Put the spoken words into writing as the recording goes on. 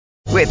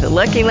With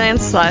Lucky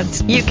Land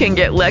Slots, you can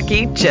get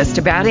lucky just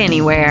about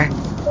anywhere.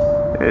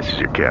 This is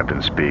your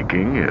captain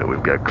speaking.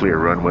 We've got clear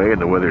runway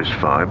and the weather's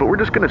fine, but we're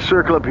just going to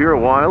circle up here a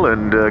while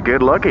and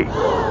get lucky.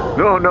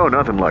 No,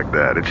 nothing like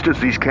that. It's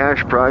just these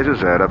cash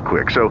prizes add up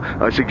quick. So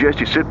I suggest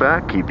you sit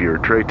back, keep your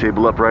tray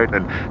table upright,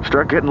 and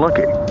start getting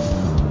lucky.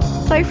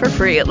 Play for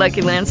free at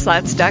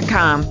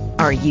LuckyLandSlots.com.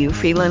 Are you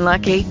feeling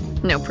lucky?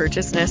 No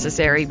purchase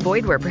necessary.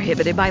 Void where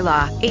prohibited by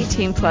law.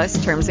 18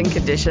 plus terms and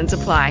conditions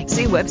apply.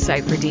 See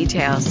website for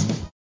details.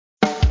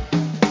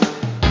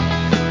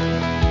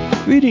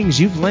 Greetings,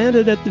 you've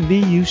landed at the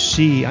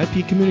VUC,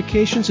 IP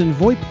Communications and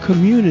VoIP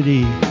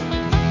community.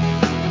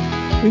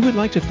 We would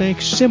like to thank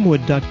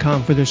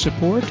Simwood.com for their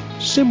support.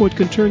 Simwood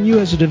can turn you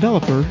as a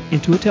developer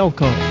into a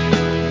telco.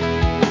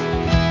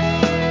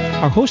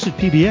 Our host at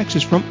PBX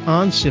is from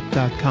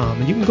OnSIP.com,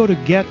 and you can go to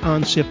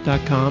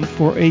GetOnSIP.com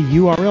for a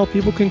URL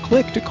people can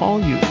click to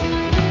call you.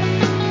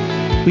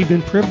 We've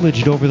been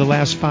privileged over the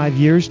last 5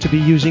 years to be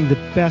using the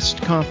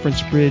best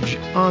conference bridge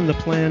on the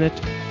planet.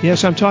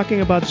 Yes, I'm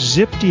talking about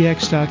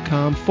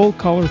ZipDX.com, full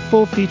color,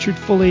 full featured,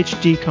 full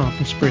HD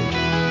conference bridge.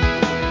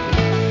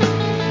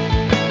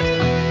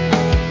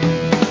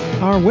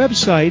 Our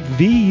website,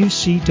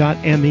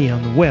 vuc.me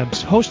on the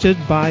webs, hosted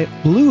by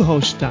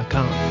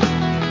Bluehost.com.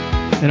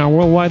 And our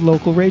worldwide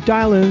local rate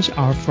dial-ins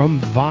are from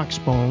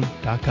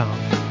Voxbone.com.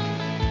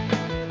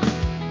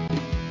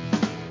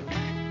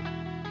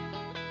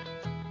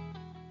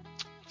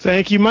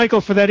 Thank you, Michael,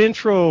 for that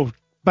intro.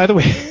 By the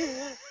way,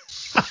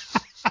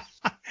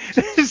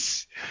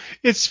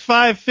 it's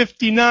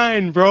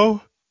 5:59,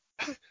 bro.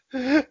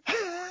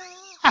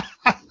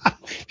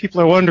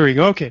 People are wondering.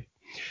 Okay.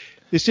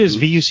 This is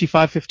VUC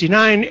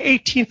 559,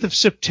 18th of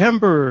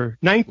September,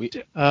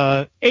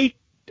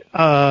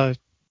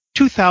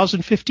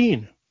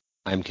 2015.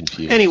 I'm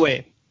confused.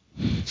 Anyway,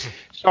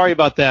 sorry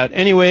about that.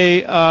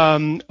 Anyway,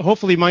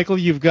 hopefully, Michael,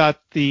 you've got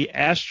the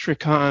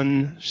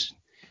Astricon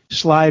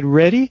slide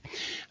ready,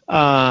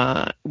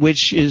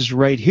 which is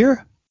right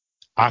here.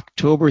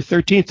 October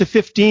 13th to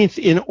 15th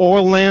in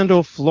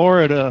Orlando,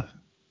 Florida.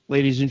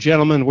 Ladies and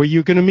gentlemen, where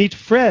you're going to meet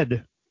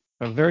Fred,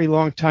 a very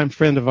long-time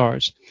friend of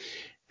ours,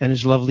 and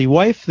his lovely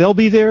wife. They'll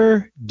be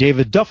there.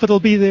 David Duffett will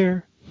be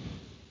there.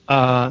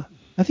 I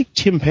think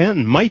Tim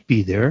Panton might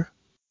be there.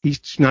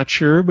 He's not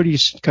sure, but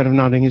he's kind of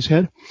nodding his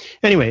head.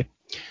 Anyway,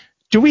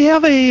 do we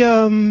have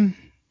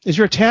is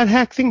there a Tad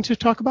Hack thing to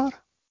talk about?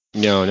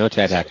 No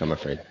Tad Hack, I'm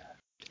afraid.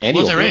 Andy,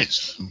 well, there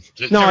is.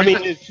 No, I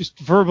mean, it's just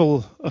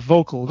vocal.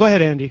 Go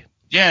ahead, Andy.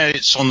 Yeah,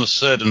 it's on the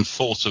 3rd and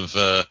 4th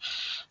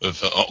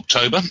of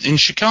October in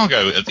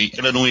Chicago at the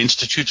Illinois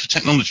Institute of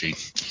Technology.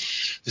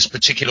 This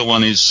particular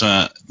one is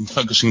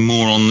focusing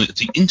more on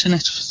the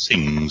Internet of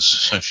Things,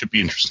 so it should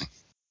be interesting.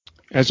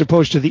 As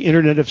opposed to the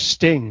Internet of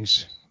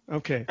Stings.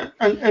 Okay.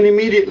 And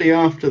immediately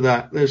after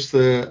that, there's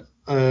the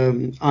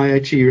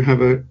IIT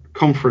have a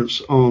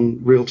conference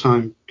on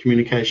real-time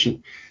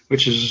communication,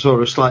 which is a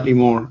sort of slightly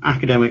more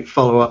academic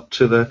follow-up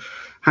to the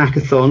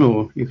hackathon,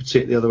 or you could see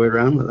it the other way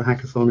around, that the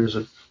hackathon is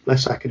a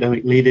less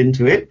academic lead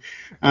into it.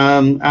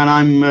 And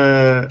I'm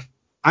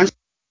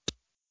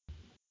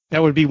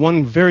that would be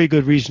one very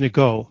good reason to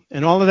go.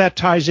 And all of that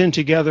ties in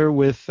together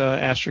with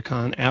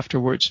Astricon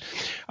afterwards.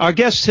 Our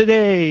guest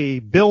today,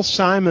 Bill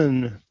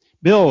Simon.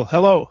 Bill,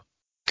 hello.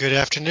 Good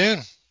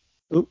afternoon.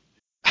 Oop.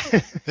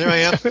 There I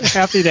am.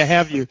 Happy to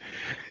have you.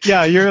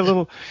 Yeah, you're a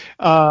little...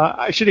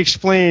 I should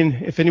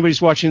explain, if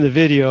anybody's watching the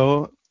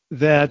video,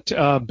 that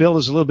Bill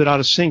is a little bit out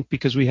of sync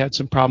because we had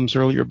some problems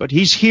earlier. But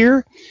he's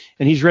here,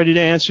 and he's ready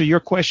to answer your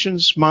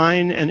questions,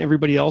 mine, and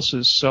everybody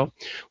else's. So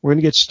we're going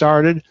to get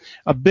started.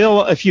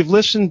 Bill, if you've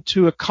listened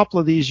to a couple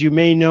of these, you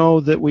may know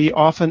that we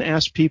often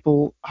ask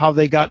people how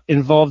they got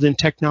involved in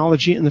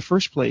technology in the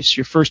first place,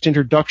 your first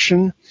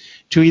introduction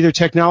to either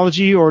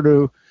technology or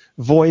to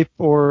VoIP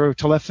or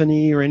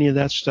telephony or any of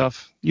that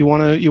stuff. You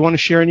want to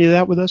share any of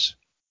that with us?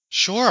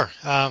 Sure.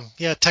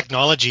 Yeah,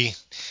 technology.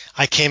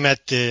 I came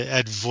at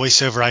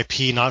voice over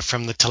IP not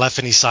from the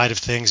telephony side of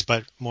things,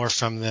 but more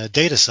from the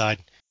data side.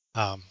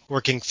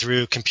 Working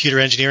through computer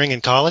engineering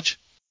in college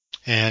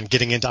and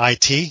getting into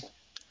IT.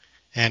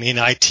 And in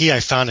IT, I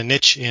found a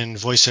niche in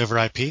voice over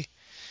IP.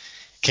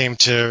 Came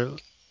to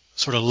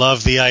sort of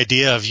love the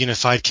idea of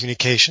unified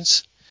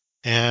communications.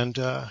 And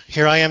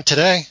here I am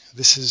today.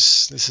 This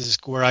is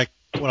what I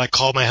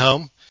call my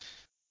home,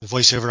 the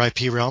voice over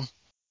IP realm.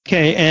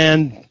 Okay,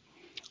 and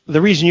the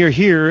reason you're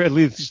here, at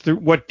least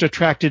what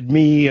attracted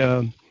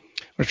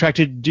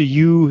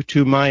you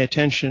to my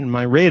attention,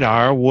 my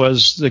radar,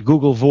 was the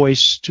Google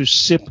Voice to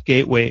SIP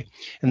gateway.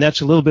 And that's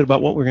a little bit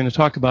about what we're going to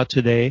talk about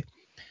today.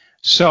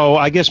 So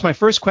I guess my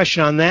first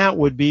question on that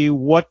would be,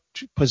 what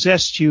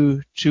possessed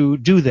you to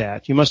do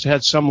that? You must have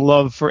had some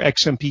love for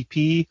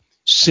XMPP,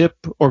 SIP,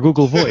 or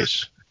Google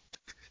Voice.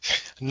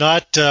 No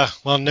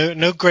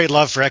great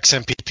love for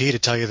XMPP, to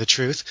tell you the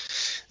truth.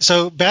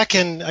 So back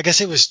in, I guess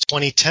it was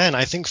 2010,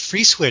 I think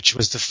FreeSwitch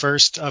was the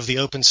first of the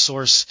open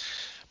source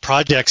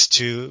projects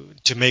to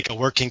make a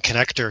working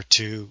connector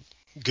to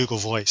Google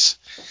Voice.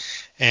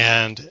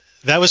 And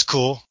that was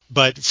cool,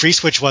 but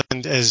FreeSwitch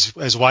wasn't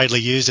as widely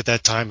used at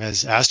that time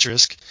as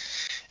Asterisk,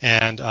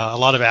 and a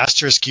lot of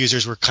Asterisk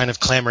users were kind of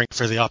clamoring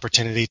for the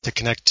opportunity to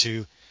connect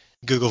to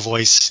Google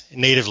Voice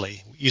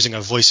natively using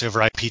a voice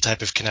over IP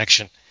type of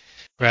connection,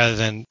 rather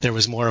than there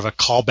was more of a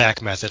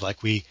callback method,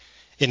 like we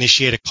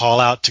initiate a call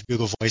out to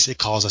Google Voice, it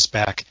calls us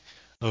back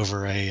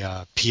over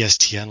a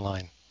PSTN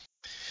line.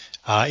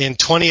 In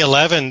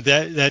 2011,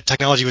 that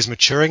technology was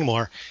maturing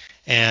more,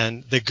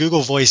 and the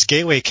Google Voice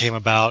Gateway came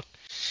about.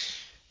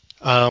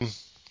 I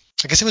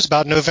guess it was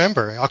about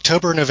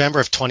October, November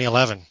of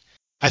 2011.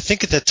 I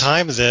think at the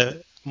time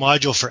the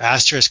module for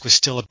Asterisk was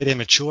still a bit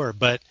immature,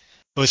 but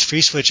both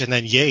FreeSwitch and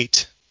then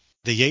Yate,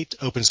 the Yate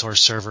open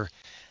source server,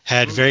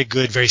 had very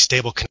good, very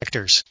stable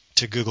connectors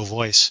to Google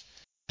Voice.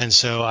 And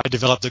so I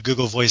developed the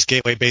Google Voice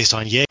Gateway based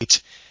on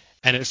Yate,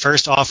 and at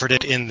first offered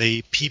it in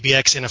the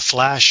PBX in a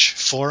Flash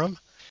forum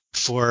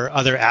for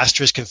other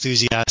Asterisk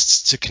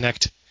enthusiasts to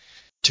connect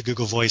to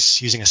Google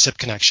Voice using a SIP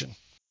connection.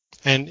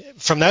 And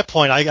from that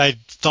point, I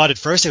thought at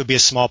first it would be a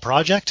small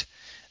project,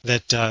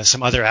 that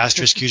some other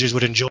Asterisk users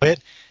would enjoy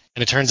it,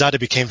 and it turns out it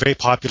became very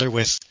popular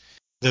with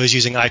those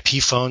using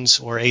IP phones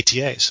or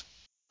ATAs.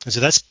 And so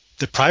that's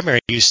the primary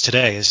use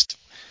today, is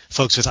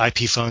folks with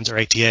IP phones or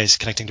ATAs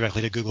connecting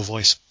directly to Google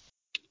Voice.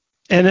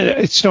 And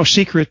it's no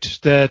secret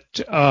that,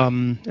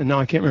 and now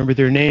I can't remember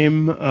their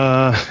name,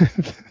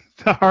 the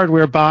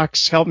hardware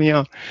box, help me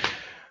out.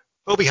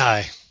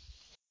 ObiHi.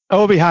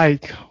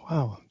 ObiHi,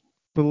 wow.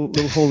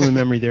 Little hole in the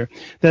memory there.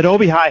 That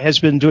ObiHi has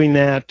been doing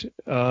that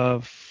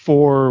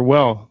for,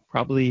 well,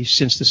 probably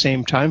since the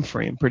same time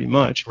frame, pretty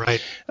much.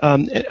 Right.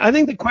 I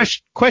think the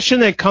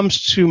question that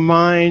comes to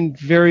mind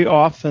very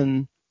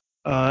often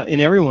in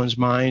everyone's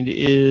mind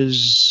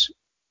is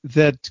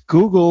that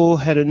Google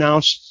had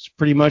announced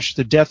pretty much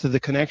the death of the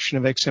connection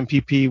of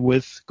XMPP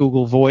with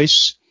Google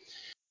Voice.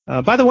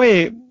 By the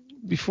way,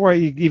 before I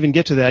even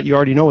get to that, you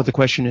already know what the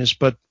question is,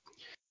 but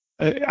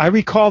I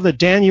recall that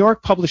Dan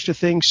York published a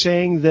thing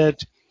saying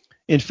that,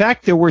 in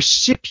fact, there were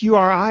SIP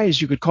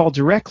URIs you could call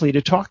directly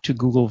to talk to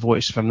Google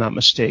Voice, if I'm not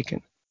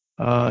mistaken.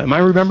 Am I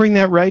remembering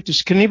that right?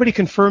 Can anybody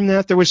confirm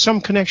that? There was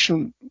some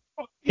connection,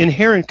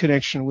 inherent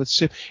connection with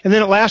SIP, and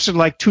then it lasted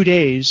like 2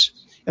 days,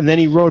 and then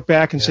he wrote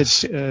back and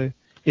said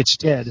it's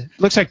dead.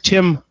 Looks like,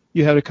 Tim,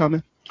 you had a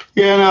comment?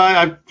 Yeah, no,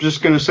 I'm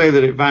just going to say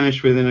that it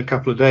vanished within a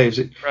couple of days.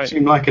 It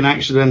seemed like an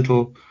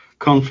accidental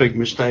config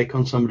mistake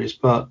on somebody's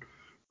part,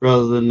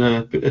 rather than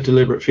a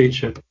deliberate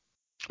feature.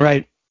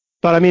 Right.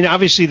 But, I mean,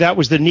 obviously that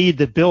was the need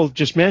that Bill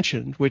just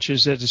mentioned, which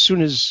is that as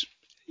soon as,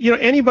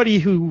 anybody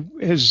who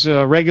is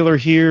regular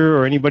here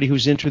or anybody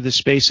who's into this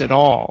space at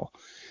all,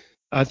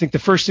 I think the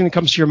first thing that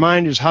comes to your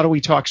mind is, how do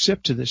we talk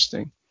SIP to this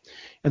thing?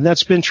 And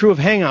that's been true of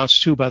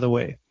Hangouts, too, by the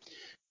way.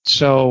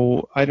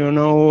 So I don't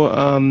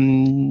know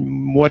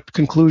what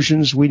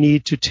conclusions we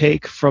need to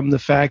take from the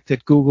fact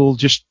that Google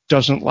just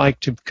doesn't like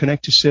to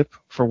connect to SIP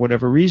for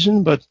whatever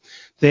reason, but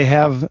they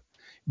have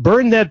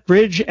burned that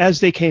bridge as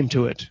they came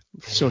to it,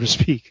 so to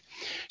speak.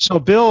 So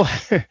Bill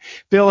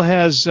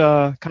has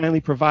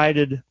kindly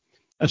provided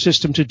a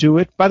system to do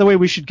it. By the way,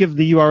 we should give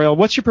the URL.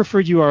 What's your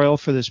preferred URL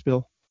for this,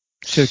 Bill,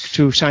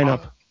 to sign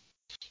up?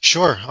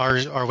 Sure.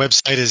 Our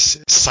website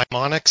is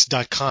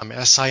simonics.com,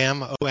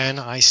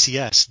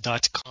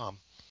 SIMONICS.com.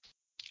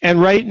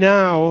 And right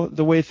now,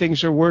 the way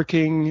things are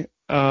working,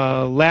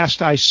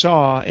 last I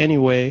saw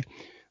anyway,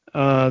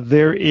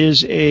 there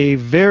is a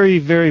very,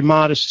 very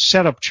modest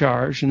setup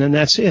charge, and then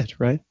that's it,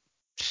 right?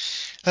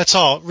 That's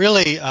all.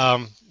 Really,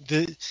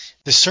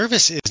 the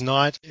service is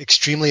not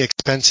extremely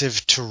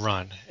expensive to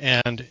run.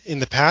 And in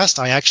the past,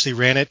 I actually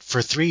ran it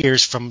for 3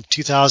 years from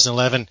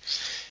 2011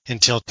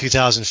 until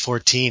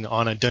 2014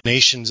 on a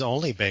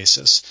donations-only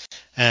basis.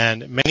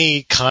 And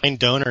many kind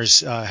donors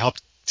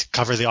helped to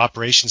cover the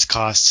operations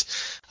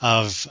costs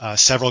of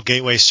several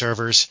gateway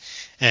servers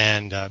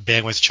and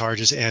bandwidth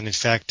charges, and in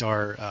fact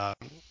our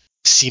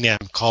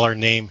CNAM, caller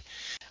name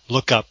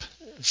lookup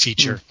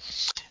feature,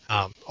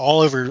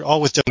 all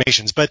with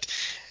donations. But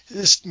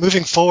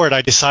moving forward,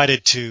 I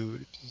decided to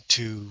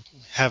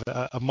have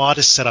a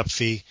modest setup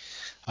fee,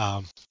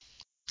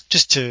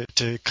 just to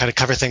kind of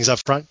cover things up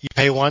front. You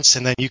pay once,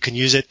 and then you can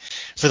use it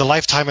for the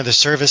lifetime of the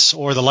service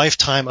or the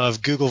lifetime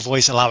of Google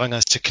Voice allowing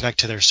us to connect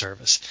to their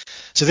service.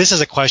 So this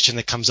is a question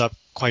that comes up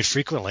quite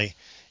frequently,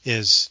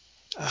 is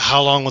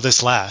how long will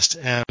this last?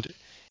 And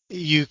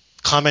you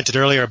commented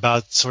earlier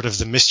about sort of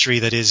the mystery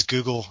that is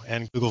Google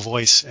and Google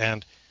Voice,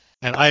 and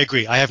I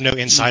agree. I have no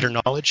insider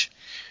knowledge.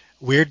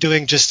 We're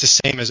doing just the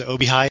same as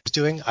ObiHi is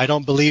doing. I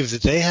don't believe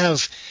that they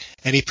have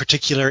any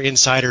particular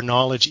insider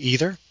knowledge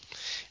either.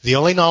 The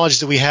only knowledge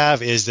that we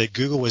have is that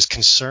Google was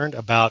concerned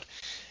about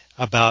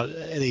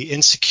the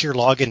insecure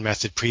login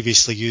method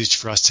previously used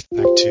for us to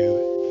connect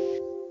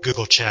to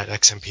Google Chat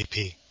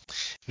XMPP.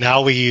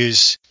 Now we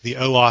use the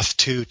OAuth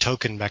 2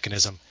 token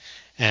mechanism,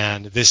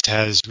 and this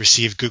has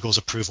received Google's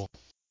approval.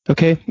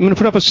 Okay, I'm going to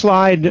put up a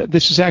slide.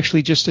 This is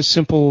actually just a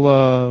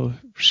simple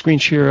screen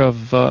share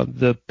of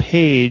the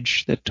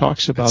page that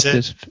talks about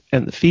this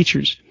and the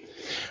features.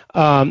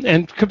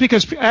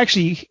 Because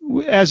actually,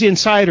 as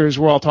insiders,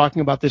 we're all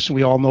talking about this and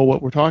we all know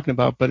what we're talking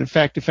about. But in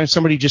fact, if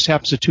somebody just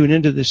happens to tune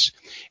into this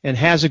and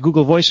has a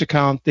Google Voice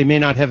account, they may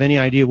not have any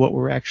idea what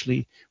we're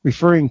actually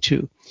referring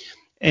to.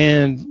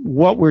 And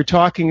what we're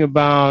talking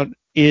about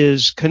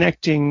is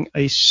connecting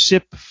a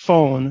SIP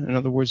phone, in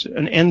other words,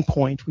 an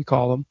endpoint, we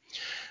call them,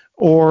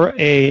 or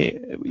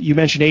you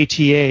mentioned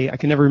ATA. I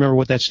can never remember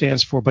what that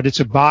stands for, but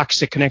it's a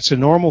box that connects a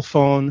normal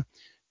phone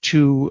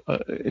to,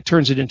 it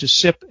turns it into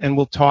SIP and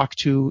will talk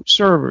to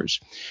servers.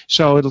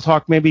 So it'll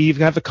talk, maybe you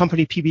have a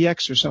company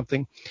PBX or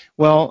something.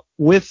 Well,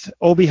 with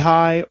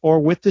OB-High or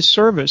with this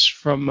service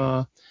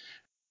from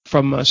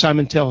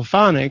Simon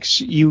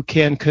Telephonics, you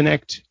can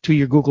connect to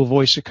your Google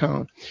Voice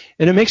account.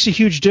 And it makes a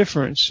huge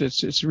difference.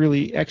 It's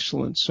really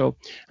excellent. So I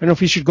don't know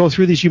if you should go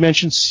through these. You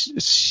mentioned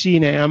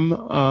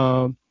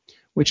CNAM,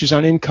 which is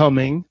on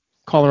incoming,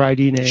 caller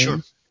ID name. Sure.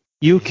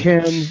 You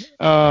can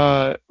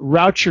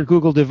route your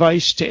Google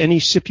device to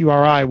any SIP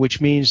URI, which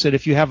means that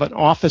if you have an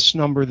office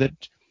number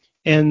that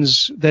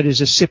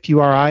is a SIP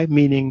URI,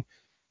 meaning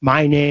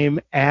my name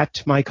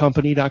at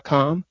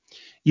mycompany.com,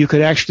 you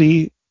could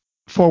actually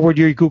forward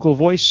your Google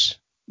Voice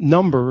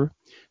number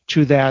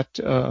to your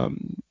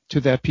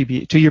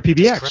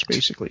PBX,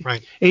 basically.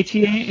 Right. ATA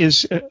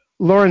is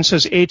Lauren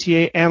says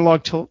ATA,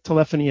 analog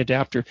telephony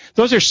adapter.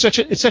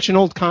 It's such an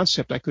old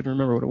concept. I couldn't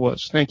remember what it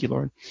was. Thank you,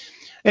 Lauren.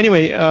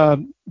 Anyway,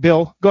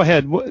 Bill, go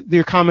ahead.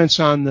 Your comments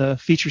on the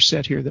feature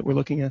set here that we're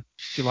looking at,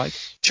 if you like.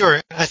 Sure.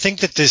 I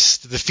think that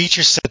the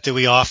feature set that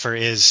we offer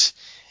is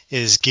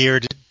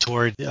geared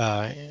toward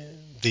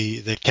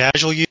the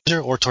casual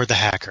user or toward the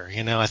hacker.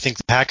 I think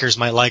the hackers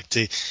might like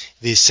the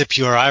SIP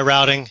URI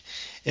routing,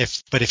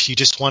 but if you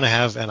just want to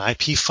have an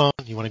IP phone,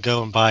 you want to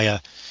go and buy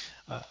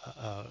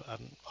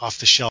an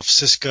off-the-shelf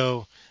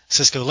Cisco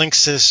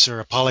Linksys or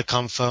a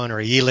Polycom phone or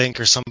a E-Link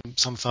or some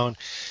phone,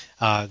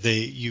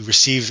 you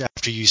receive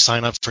after you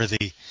sign up for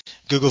the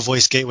Google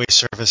Voice Gateway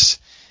service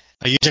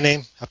a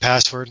username, a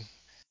password,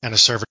 and a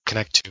server to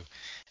connect to.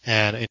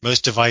 And in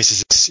most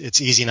devices,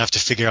 it's easy enough to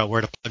figure out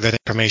where to plug that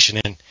information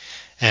in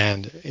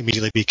and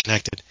immediately be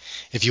connected.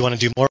 If you want to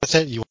do more with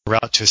it, you want to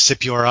route to a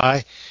SIP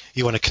URI,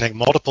 you want to connect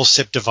multiple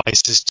SIP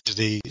devices to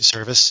the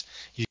service,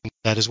 you can do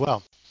that as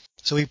well.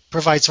 So we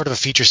provide sort of a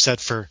feature set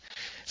for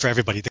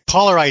everybody. The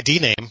caller ID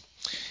name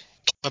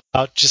came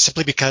about just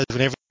simply because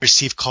whenever you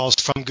receive calls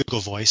from Google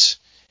Voice,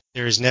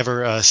 there is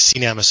never a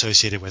CNAM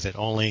associated with it,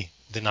 only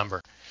the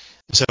number.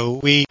 So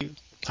we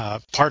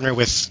partner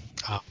with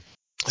a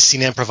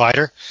CNAM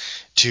provider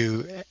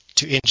to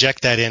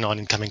inject that in on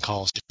incoming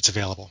calls if it's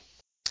available.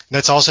 And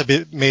that's also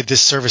made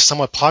this service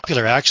somewhat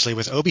popular, actually,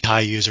 with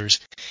OB-High users.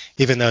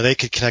 Even though they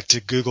could connect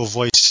to Google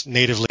Voice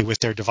natively with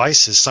their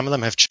devices, some of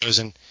them have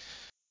chosen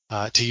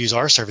to use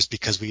our service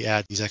because we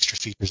add these extra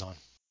features on.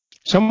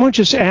 Someone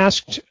just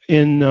asked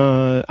in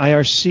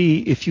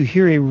IRC if you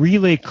hear a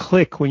relay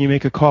click when you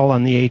make a call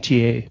on the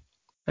ATA.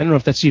 I don't know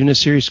if that's even a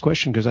serious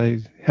question because I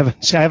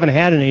haven't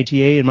had an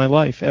ATA in my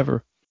life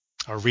ever.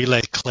 A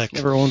relay click.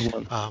 Never owned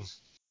one.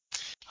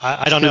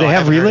 I don't know. Do they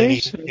have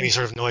relays? Heard any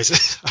sort of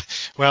noises?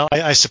 Well,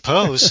 I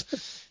suppose.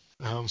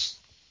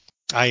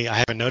 I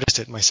haven't noticed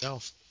it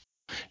myself.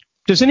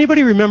 Does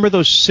anybody remember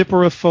those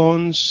Sipera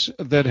phones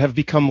that have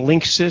become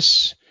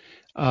Linksys?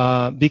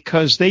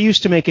 Because they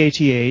used to make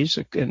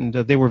ATAs, and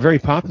they were very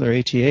popular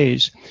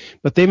ATAs,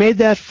 but they made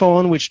that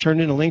phone which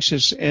turned into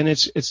Linksys, and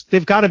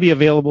they've got to be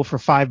available for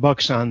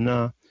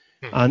 $5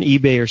 on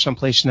eBay or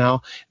someplace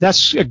now.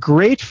 That's a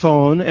great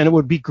phone, and it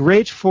would be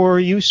great for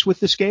use with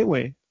this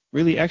gateway.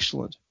 Really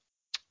excellent.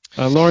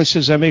 Lauren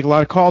says, I make a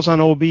lot of calls on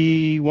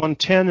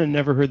OB110 and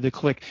never heard the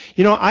click.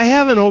 I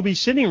have an OB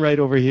sitting right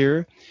over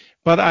here,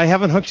 but I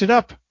haven't hooked it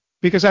up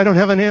because I don't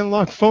have an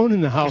analog phone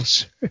in the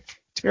house.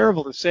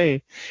 Terrible to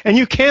say. And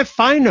you can't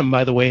find them,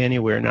 by the way,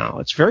 anywhere now.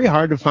 It's very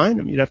hard to find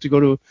them. You'd have to go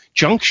to a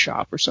junk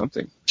shop or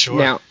something. Sure.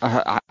 Now,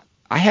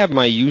 I have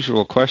my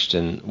usual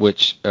question,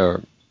 which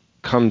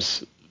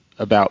comes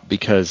about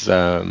because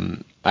I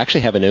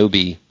actually have an OB,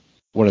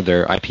 one of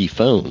their IP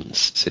phones,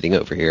 sitting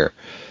over here.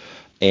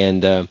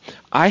 And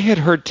I had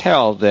heard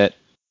tell that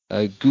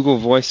Google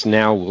Voice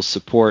now will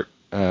support,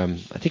 I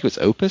think it was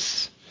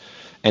Opus,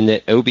 and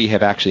that OB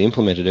have actually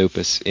implemented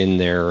Opus in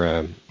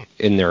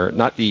their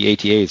not the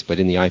ATAs, but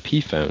in the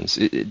IP phones.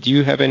 Do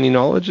you have any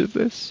knowledge of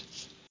this?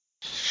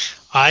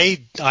 I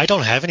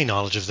don't have any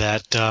knowledge of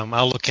that.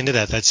 I'll look into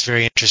that. That's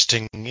very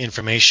interesting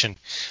information.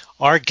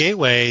 Our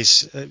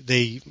gateways,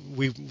 we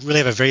really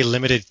have a very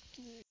limited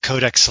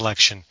codec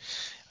selection,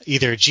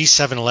 either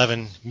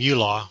G711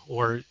 MULA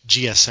or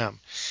GSM.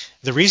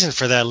 The reason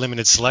for that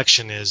limited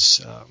selection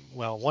is,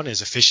 one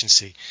is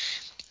efficiency.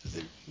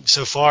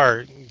 So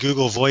far,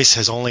 Google Voice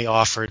has only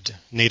offered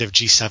native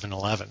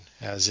G711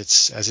 as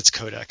its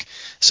codec.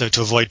 So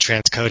to avoid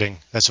transcoding,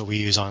 that's what we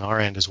use on our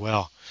end as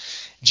well.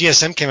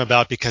 GSM came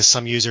about because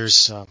some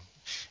users,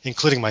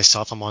 including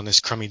myself, I'm on this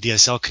crummy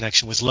DSL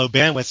connection with low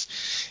bandwidth,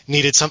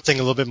 needed something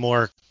a little bit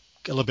more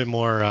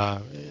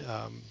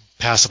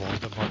passable, a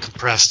little bit more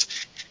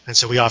compressed, and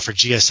so we offer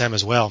GSM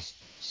as well.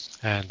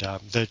 and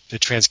the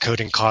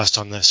transcoding cost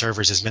on the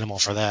servers is minimal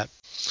for that.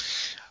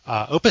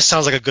 Opus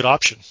sounds like a good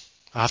option.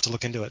 I'll have to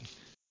look into it.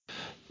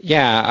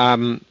 Yeah,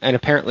 and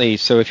apparently,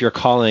 so if you're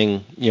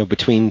calling,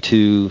 between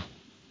two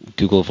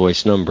Google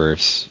Voice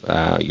numbers,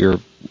 you're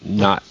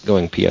not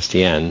going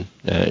PSTN.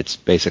 It's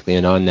basically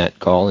an on-net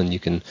call, and you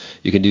can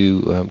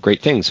do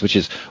great things, which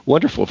is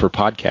wonderful for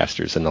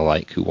podcasters and the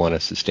like who want to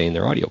sustain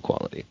their audio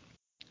quality.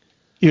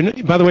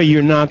 By the way,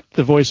 you're not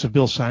the voice of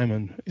Bill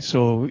Simon.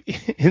 So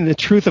in the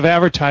truth of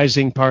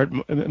advertising part,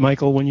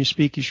 Michael, when you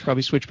speak, you should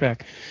probably switch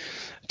back.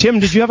 Tim,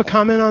 did you have a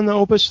comment on the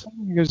Opus?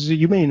 Because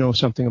you may know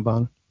something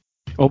about it.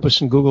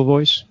 Opus and Google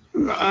Voice?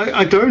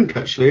 I don't,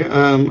 actually.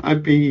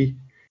 I'd be,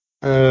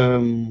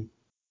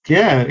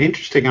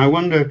 interesting. I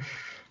wonder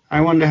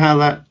how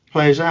that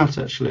plays out,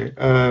 actually.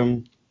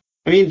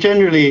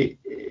 Generally,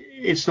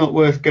 it's not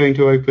worth going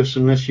to Opus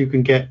unless you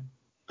can get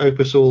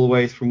Opus all the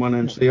way from one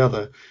end to the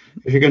other.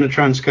 If you're going to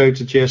transcode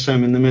to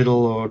GSM in the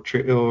middle or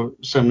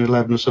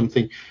 711 or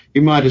something,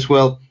 you might as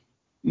well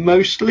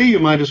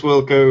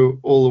go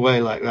all the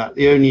way like that.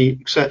 The only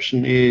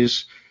exception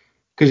is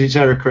because its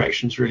error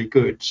correction is really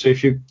good. So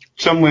if you're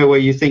somewhere where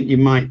you think you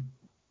might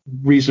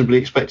reasonably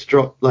expect to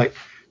drop like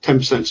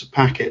 10% of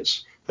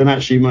packets, then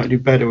actually you might do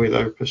better with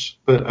Opus.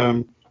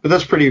 But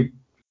that's pretty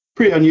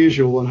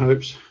unusual, one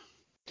hopes.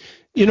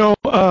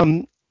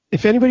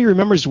 If anybody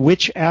remembers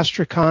which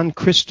Astricon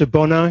Chris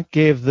DeBona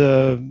gave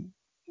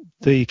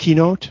the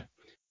keynote,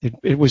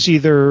 it was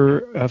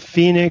either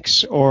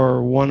Phoenix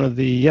or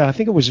I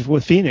think it was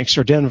with Phoenix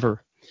or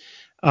Denver.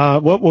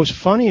 What was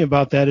funny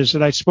about that is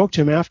that I spoke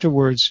to him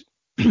afterwards,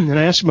 and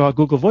I asked him about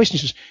Google Voice, and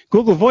he says,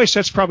 Google Voice,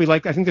 that's probably I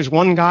think there's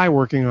one guy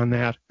working on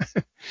that.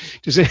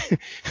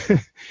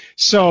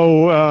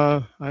 So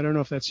I don't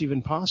know if that's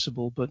even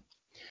possible, but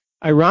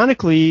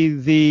ironically,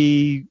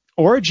 the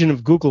origin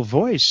of Google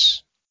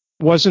Voice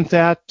wasn't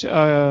that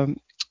Craig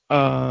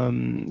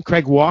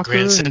Walker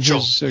Grand Central.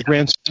 and his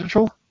Grand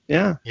Central?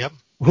 Yeah. Yep.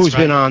 Who's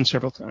been on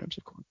several times,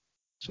 of course.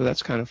 So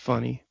that's kind of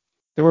funny.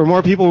 There were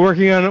more people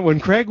working on it when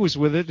Craig was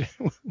with it.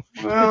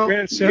 Well,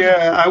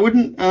 I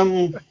wouldn't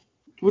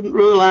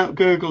rule out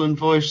Google and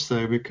Voice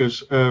though,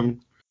 because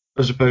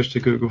as opposed to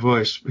Google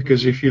Voice,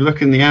 because if you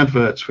look in the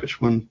adverts,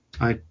 which one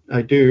I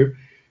do,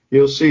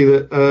 you'll see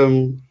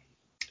that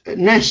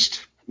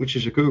Nest, which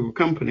is a Google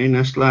company,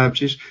 Nest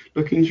Labs, is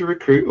looking to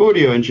recruit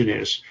audio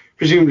engineers.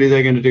 Presumably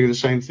they're going to do the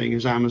same thing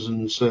as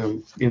Amazon's,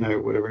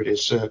 whatever it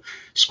is,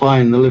 Spy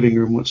in the Living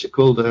Room. What's it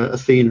called?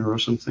 Athena or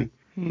something.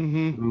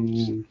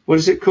 Mm-hmm. What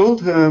is it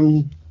called?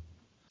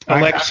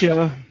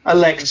 Alexia.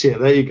 Alexia,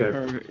 there you go.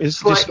 Or is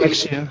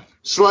dyslexia?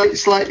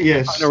 Slightly,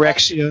 yes.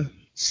 Anorexia.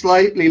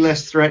 Slightly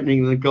less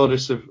threatening than the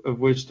goddess of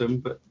wisdom,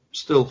 but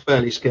still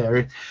fairly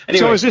scary.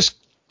 Anyway. So is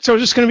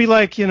this going to be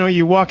like,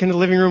 you walk into the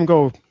living room and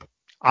go,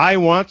 I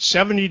want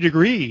 70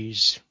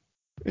 degrees.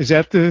 Is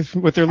that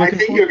what they're looking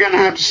for? I think you're going to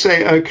have to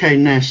say, okay,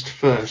 Nest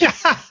first.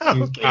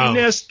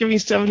 Nest, give me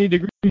 70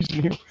 degrees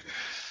in here.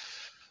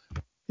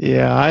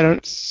 Yeah,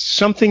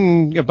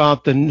 something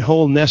about the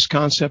whole Nest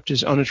concept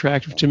is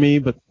unattractive to me,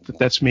 but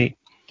that's me.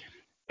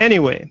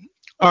 Anyway,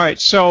 all right,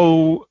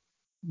 so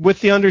with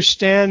the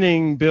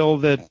understanding, Bill,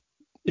 that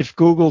if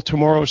Google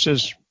tomorrow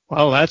says,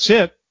 well, that's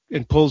it,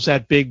 and pulls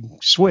that big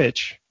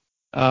switch,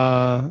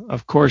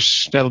 of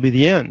course, that'll be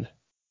the end.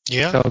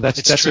 Yeah, so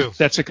that's true.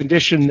 That's a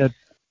condition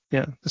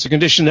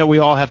that we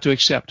all have to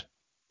accept.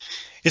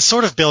 It's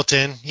sort of built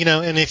in,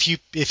 and if you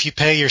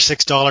pay your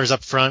 $6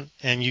 up front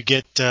and you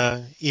get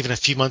even a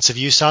few months of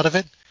use out of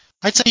it,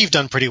 I'd say you've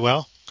done pretty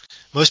well.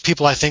 Most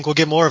people, I think, will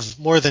get more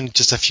than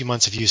just a few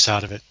months of use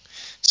out of it.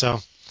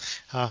 So,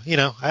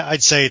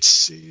 I'd say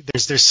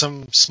there's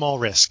some small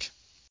risk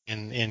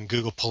in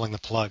Google pulling the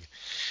plug.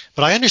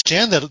 But I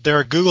understand that there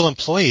are Google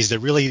employees that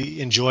really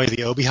enjoy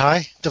the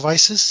OBHI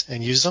devices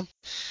and use them,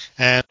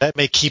 and that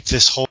may keep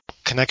this whole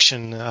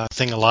connection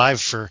thing alive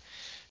for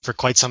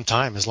quite some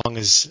time, as long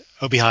as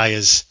OBHI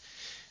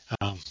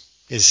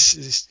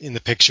is in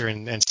the picture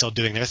and still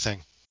doing their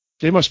thing.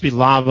 They must be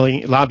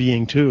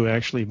lobbying too,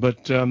 actually. But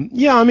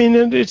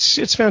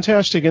it's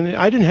fantastic, and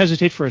I didn't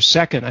hesitate for a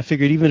second. I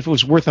figured even if it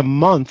was worth a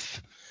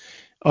month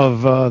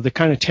of the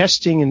kind of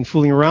testing and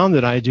fooling around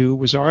that I do,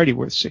 was already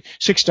worth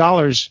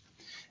 $6.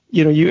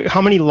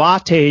 How many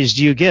lattes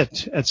do you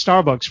get at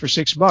Starbucks for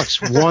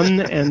 $6? One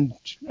and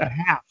a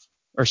half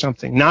or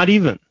something. Not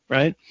even,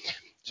 right?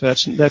 So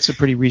that's a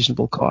pretty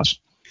reasonable cost.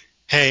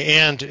 Hey,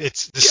 and the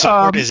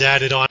support is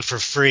added on for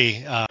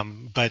free,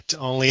 but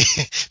only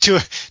to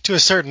a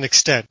certain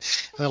extent.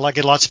 And I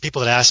get lots of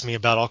people that ask me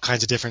about all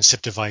kinds of different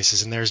SIP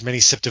devices, and there's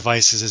many SIP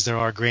devices as there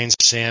are grains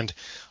of sand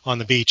on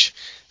the beach.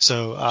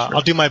 So sure.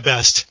 I'll do my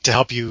best to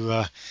help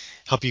you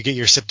get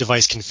your SIP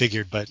device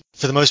configured. But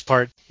for the most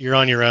part, you're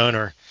on your own,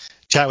 or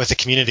chat with the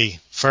community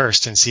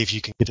first and see if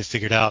you can get it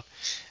figured out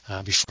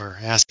before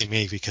asking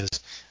me, because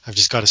I've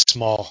just got a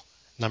small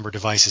number of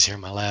devices here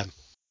in my lab.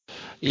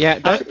 Yeah,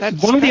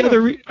 that's one of the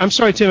other. I'm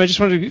sorry, Tim. I just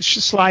wanted to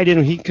slide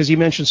in because he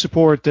mentioned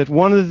support. That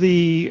one of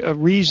the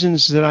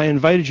reasons that I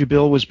invited you,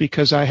 Bill, was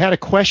because I had a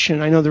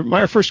question. I know that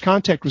my first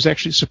contact was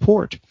actually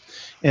support,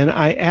 and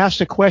I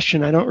asked a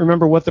question. I don't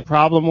remember what the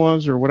problem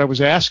was or what I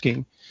was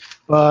asking,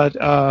 but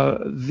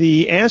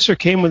the answer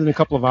came within a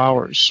couple of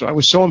hours. So I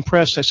was so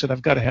impressed, I said,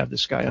 I've got to have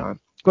this guy on.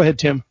 Go ahead,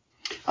 Tim.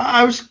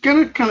 I was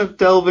going to kind of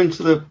delve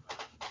into the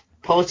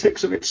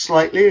politics of it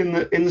slightly in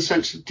the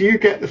sense that, do you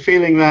get the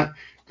feeling that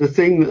the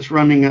thing that's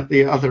running at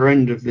the other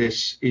end of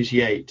this is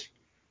Yate?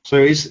 So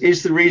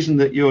is the reason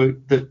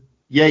that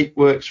Yate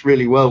works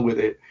really well with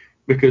it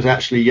because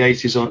actually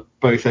Yate is on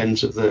both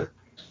ends of the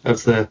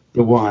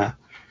wire,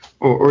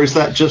 or is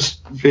that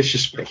just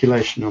vicious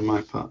speculation on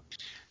my part?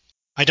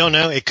 I don't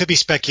know. It could be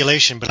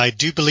speculation, but I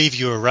do believe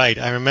you were right.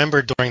 I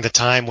remember during the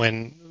time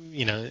when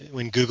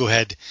Google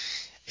had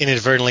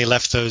inadvertently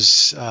left those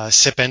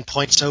SIP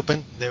endpoints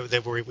open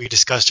that we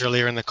discussed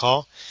earlier in the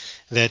call,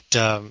 that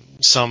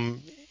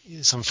some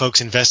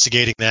folks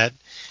investigating that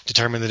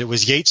determined that it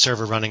was Yate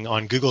server running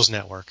on Google's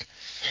network.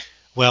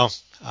 Well,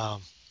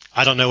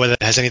 I don't know whether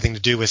it has anything to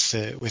do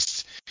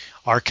with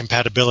our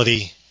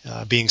compatibility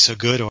being so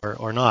good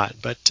or not,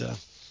 but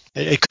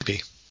it could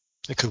be.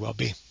 It could well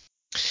be.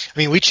 I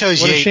mean, we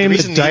chose What Yate. a shame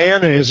that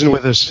Diana isn't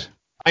with us.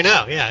 I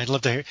know, yeah, I'd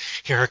love to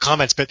hear her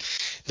comments. But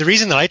the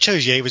reason that I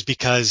chose Yate was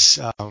because,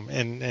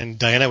 and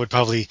Diana would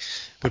probably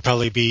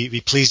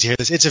be pleased to hear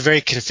this. It's a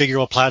very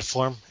configurable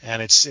platform,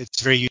 and it's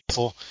very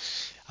useful.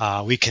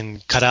 We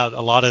can cut out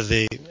a lot of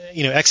the,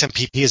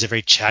 XMPP is a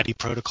very chatty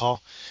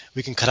protocol.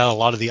 We can cut out a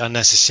lot of the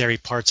unnecessary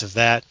parts of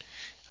that,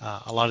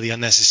 a lot of the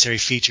unnecessary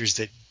features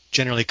that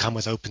generally come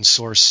with open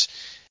source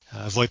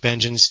VoIP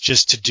engines,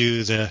 just to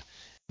do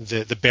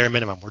the bare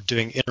minimum. We're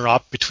doing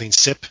interop between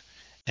SIP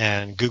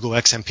and Google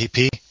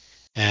XMPP,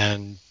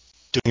 and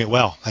doing it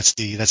well. That's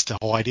the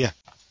whole idea.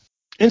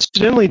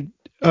 Incidentally,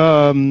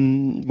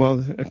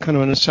 well, kind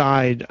of an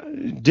aside,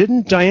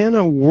 didn't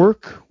Diana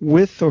work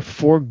with or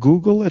for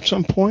Google at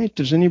some point?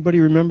 Does anybody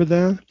remember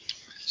that?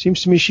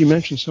 Seems to me she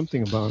mentioned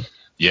something about it.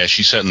 Yeah,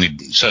 she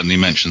certainly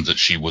mentioned that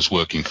she was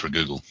working for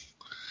Google.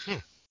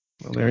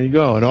 Well, there you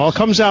go. It all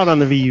comes out on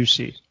the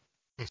VUC.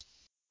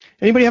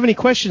 Anybody have any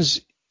questions?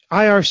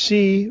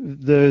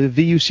 IRC, the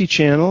VUC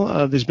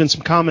channel. There's been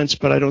some comments,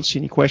 but I don't see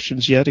any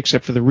questions yet,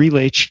 except for the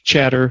relay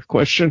chatter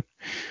question,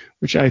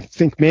 which I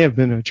think may have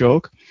been a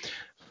joke,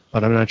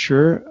 but I'm not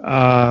sure.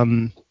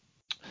 I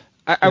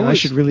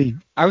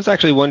was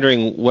actually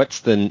wondering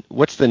what's the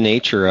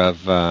nature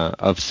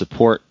of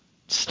support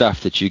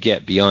stuff that you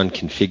get beyond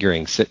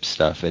configuring SIP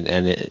stuff,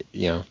 and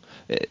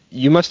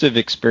you must have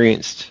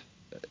experienced.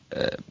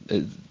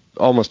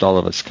 Almost all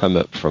of us come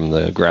up from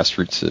the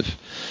grassroots of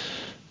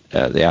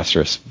the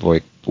Asterisk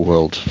VoIP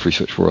world, free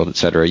switch world,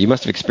 etc. You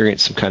must have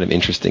experienced some kind of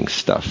interesting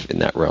stuff in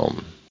that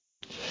realm.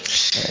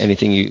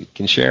 Anything you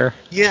can share?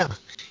 Yeah.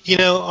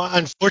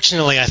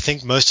 Unfortunately, I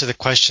think most of the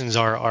questions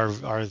are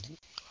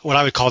what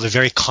I would call the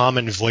very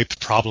common VoIP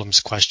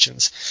problems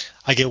questions.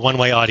 I get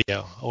one-way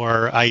audio,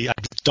 or I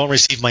don't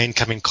receive my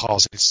incoming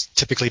calls. It's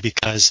typically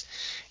because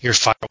your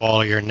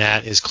firewall or your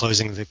NAT is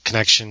closing the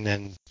connection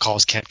and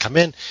calls can't come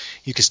in.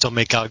 You can still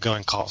make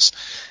outgoing calls.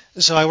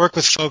 So I work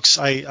with folks.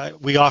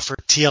 We offer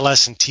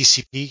TLS and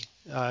TCP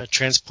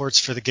transports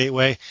for the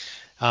gateway.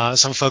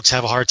 Some folks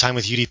have a hard time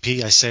with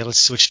UDP. I say let's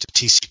switch to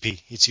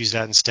TCP. Let's use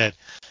that instead.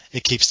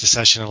 It keeps the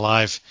session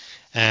alive,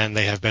 and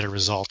they have better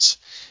results.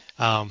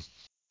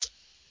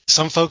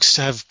 Some folks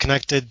have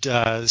connected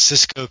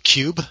Cisco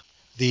Cube,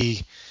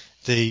 the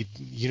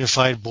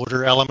unified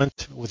border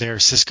element with their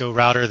Cisco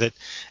router that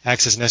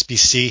acts as an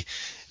SBC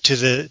to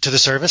the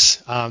service.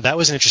 That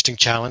was an interesting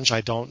challenge.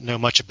 I don't know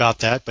much about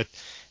that, but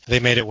they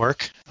made it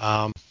work.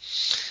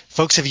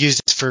 Folks have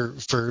used it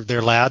for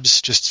their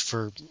labs, just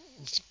for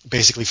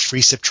basically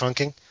free SIP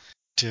trunking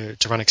to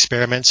run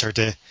experiments or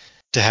to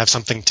have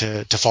something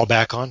to fall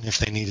back on if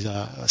they need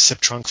a SIP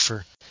trunk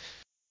for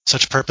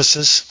such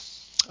purposes.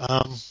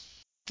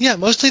 Yeah,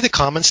 mostly the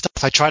common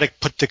stuff. I try to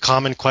put the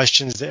common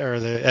questions there, or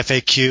the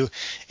FAQ,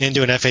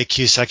 into an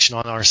FAQ section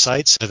on our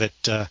site so that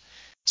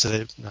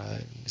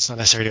it's not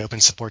necessary to open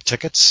support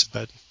tickets.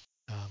 But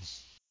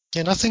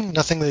nothing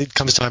that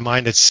comes to my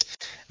mind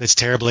that's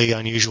terribly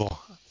unusual.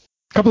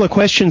 A couple of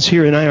questions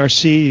here in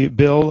IRC,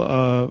 Bill.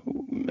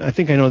 I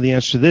think I know the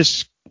answer to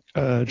this.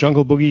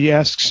 Jungle Boogie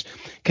asks,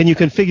 can you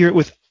configure it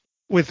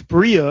with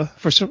BRIA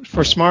for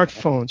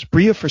smartphones?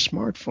 BRIA for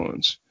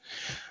smartphones.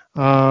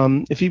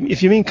 If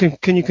you mean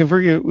can you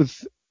configure it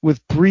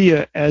with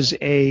BRIA as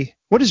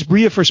what is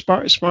BRIA for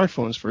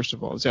smartphones? First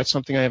of all, is that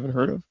something I haven't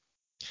heard of?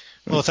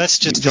 Well, if that's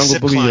just Jungle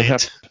the SIP Boogie,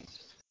 client.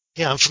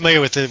 Yeah, I'm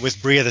familiar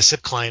with BRIA, the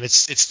SIP client.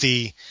 It's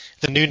the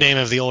new name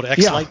of the old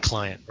X-Lite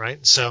client,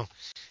 right? So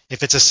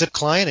if it's a SIP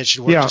client, it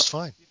should work just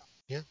fine.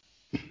 Yeah.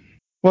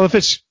 Well, if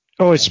it's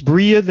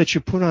BRIA that you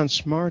put on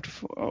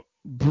smartphone.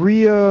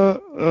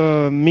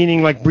 BRIA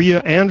meaning like BRIA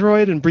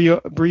Android and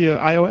BRIA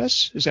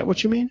iOS? Is that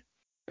what you mean?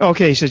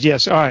 Okay, he says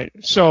yes. All right.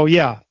 So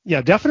yeah,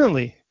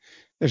 definitely.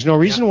 There's no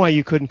reason why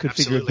you couldn't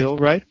configure it, Bill,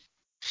 right?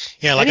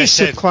 Yeah, like any I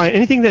said, SIP client,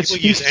 anything that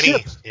people use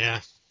SIP.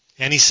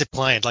 Any SIP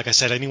client. Like I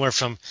said, anywhere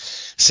from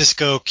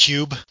Cisco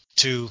Cube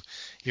to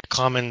your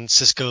common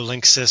Cisco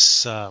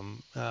Linksys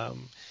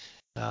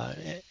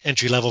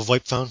entry-level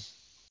VoIP phone,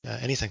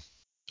 anything.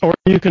 Or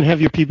you can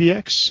have your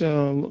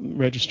PBX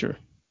register.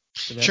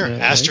 Sure,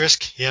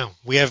 asterisk. Yeah,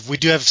 we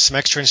do have some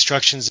extra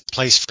instructions in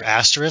place for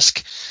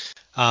asterisk,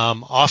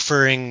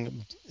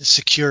 offering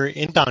secure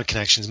inbound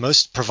connections.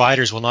 Most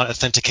providers will not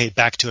authenticate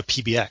back to a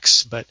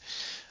PBX, but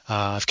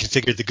I've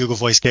configured the Google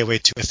Voice Gateway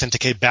to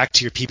authenticate back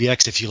to your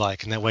PBX if you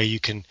like, and that way you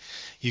can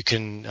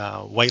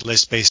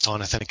whitelist based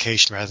on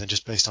authentication rather than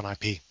just based on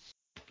IP.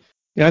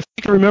 Yeah, I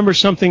think I remember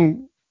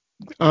something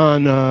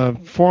on a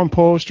forum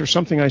post or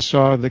something I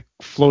saw that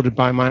floated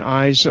by my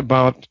eyes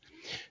about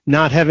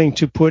not having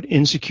to put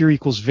insecure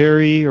equals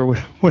very or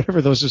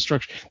whatever those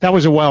instructions. That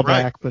was a while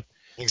back, but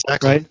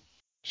exactly. Right.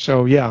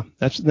 So yeah,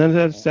 that's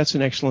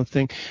an excellent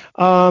thing.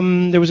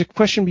 There was a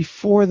question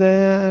before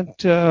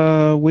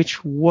that,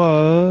 which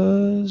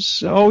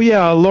was,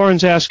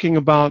 Lauren's asking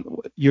about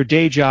your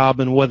day job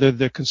and whether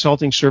the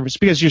consulting service,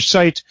 because your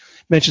site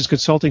mentions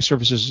consulting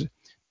services.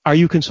 Are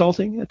you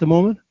consulting at the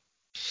moment?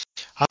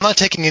 I'm not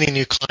taking any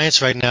new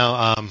clients right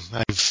now.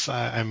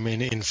 I'm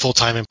in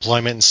full-time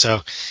employment, and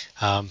so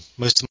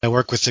most of my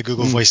work with the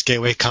Google Voice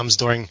Gateway comes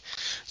during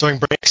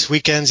breaks,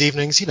 weekends,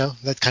 evenings,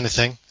 that kind of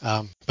thing.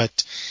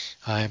 But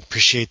I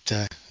appreciate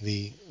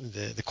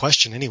the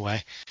question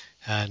anyway,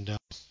 and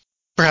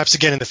perhaps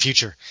again in the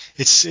future.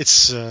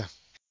 It's a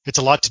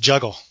lot to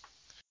juggle,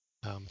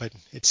 but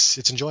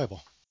it's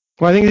enjoyable.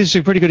 Well, I think this is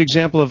a pretty good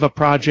example of a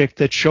project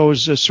that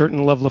shows a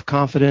certain level of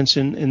confidence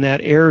in that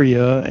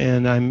area,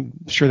 and I'm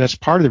sure that's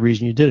part of the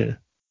reason you did it.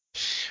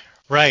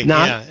 Right.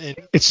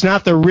 It's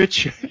not the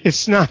rich.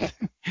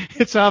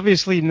 It's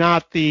obviously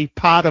not the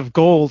pot of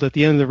gold at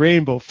the end of the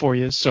rainbow for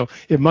you. So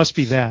it must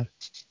be that.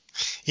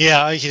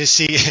 Yeah, you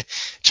see,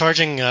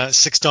 charging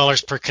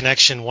 $6 per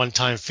connection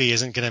one-time fee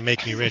isn't going to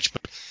make me rich.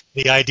 But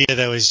the idea,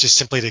 though, is just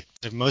simply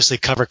to mostly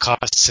cover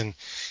costs and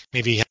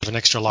maybe have an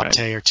extra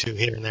latte or two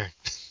here and there.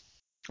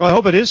 Well, I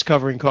hope it is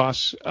covering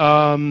costs.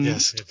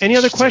 Yes. Any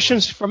other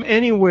questions from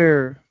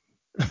anywhere?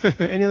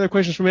 Any other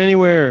questions from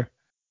anywhere?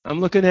 I'm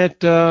looking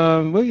at, you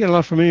got a lot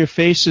of familiar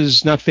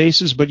faces, not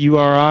faces, but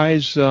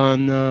URIs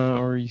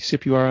or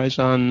SIP URIs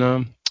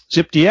on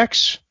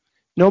ZipDX.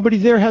 Nobody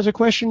there has a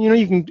question?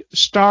 You can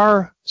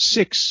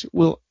 *6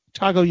 will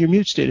toggle your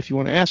mute state if you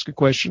want to ask a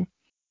question.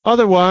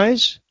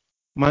 Otherwise,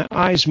 my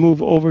eyes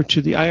move over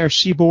to the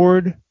IRC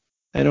board.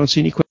 I don't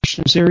see any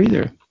questions there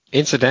either.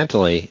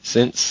 Incidentally,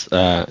 since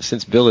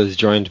Bill is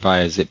joined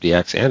via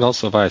ZipDX and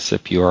also via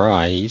SIP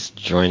URI, he's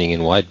joining in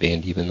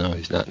wideband even though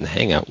he's not in the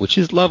Hangout, which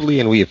is lovely,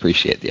 and we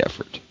appreciate the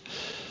effort.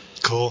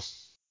 Cool.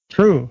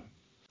 True.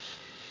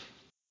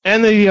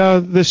 And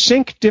the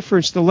sync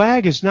difference, the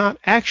lag is not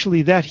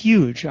actually that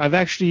huge. I've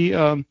actually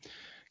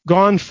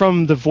gone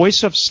from the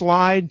voice of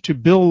slide to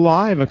Bill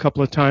live a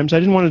couple of times. I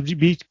didn't want it to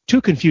be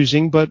too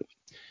confusing, but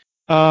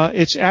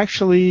it's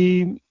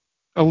actually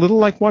a little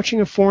like watching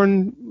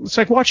it's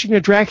like watching a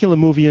Dracula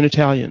movie in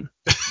Italian.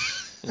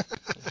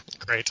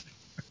 Great.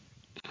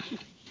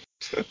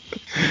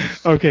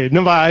 Okay,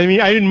 no, I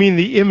didn't mean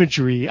the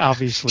imagery,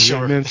 obviously.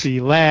 Sure. I meant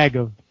the lag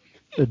of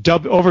the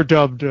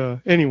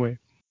overdubbed, anyway.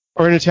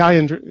 Or an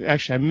Italian,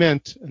 actually, I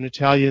meant an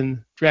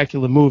Italian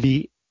Dracula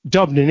movie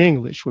dubbed in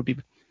English would be,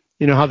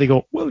 how they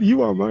go, well,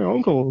 you are my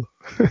uncle.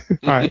 All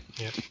right.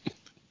 Yeah.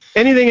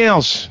 Anything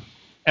else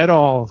at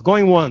all?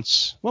 Going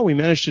once. Well, we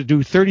managed to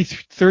do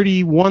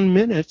 31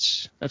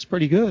 minutes. That's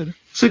pretty good.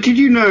 So did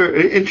you know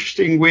an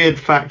interesting weird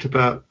fact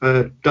about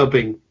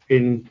dubbing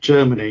in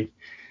Germany,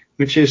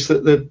 which is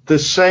that the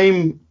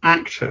same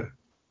actor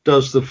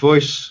does the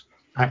voice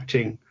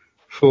acting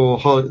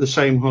for the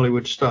same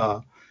Hollywood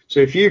star. So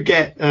if you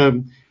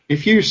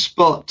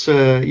spot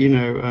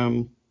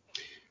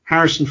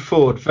Harrison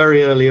Ford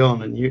very early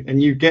on,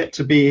 and you get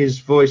to be his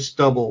voice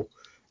double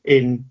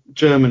in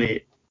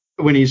Germany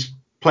when he's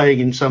playing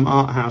in some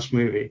art house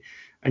movie,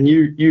 and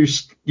you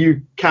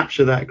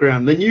capture that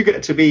ground, then you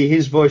get to be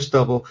his voice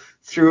double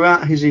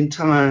throughout his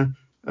entire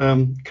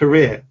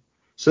career.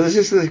 So this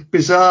is the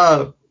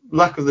bizarre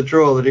luck of the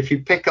draw that if you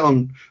pick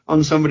on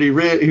somebody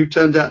who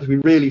turned out to be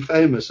really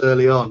famous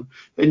early on,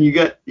 then you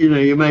get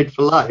you're made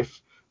for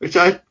life, which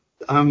I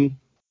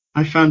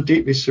found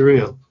deeply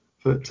surreal.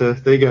 But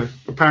there you go.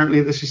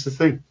 Apparently this is the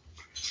thing.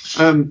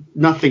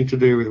 Nothing to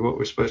do with what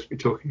we're supposed to be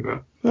talking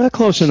about. Well,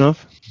 close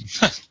enough.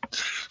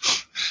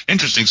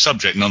 Interesting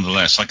subject,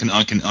 nonetheless. I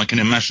can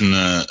imagine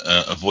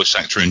a voice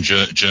actor in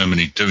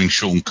Germany doing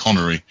Sean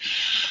Connery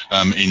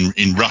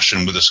in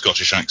Russian with a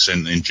Scottish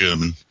accent in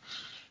German.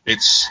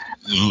 It's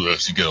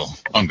go.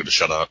 I'm going to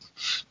shut up.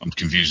 I'm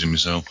confusing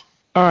myself.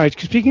 All right.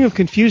 Speaking of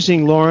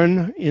confusing,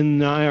 Lauren, in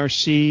the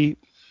IRC,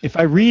 if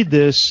I read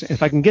this,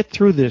 if I can get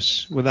through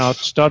this without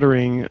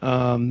stuttering,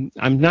 I'm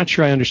not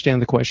sure I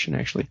understand the question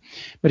actually.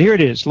 But here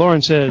it is.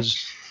 Lauren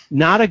says,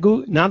 not a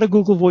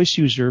Google Voice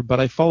user, but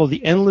I follow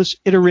the endless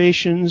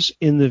iterations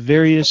in the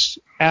various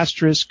 */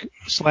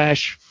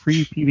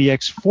 free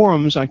PBX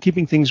forums on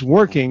keeping things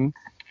working.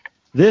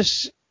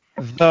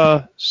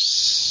 The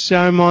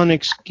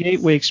Simonics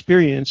gateway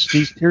experience,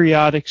 these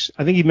periodics,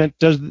 I think he meant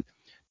does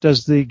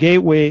the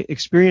gateway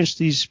experience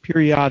these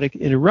periodic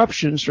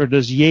interruptions, or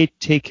does Yate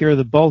take care of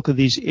the bulk of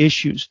these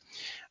issues?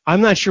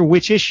 I'm not sure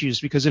which issues,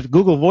 because if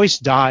Google Voice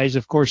dies,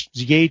 of course,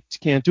 Gate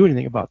can't do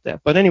anything about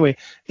that. But anyway,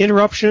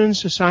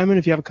 interruptions, Simon,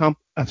 if you have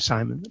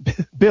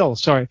Bill,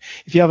 sorry,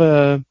 if you have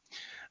a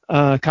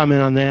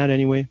comment on that,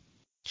 anyway.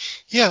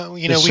 Yeah,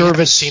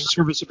 The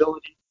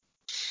serviceability.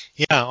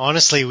 Yeah,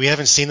 honestly, we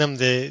haven't seen them.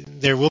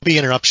 There will be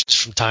interruptions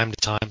from time to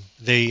time.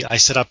 I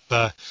set up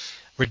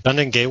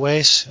redundant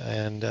gateways,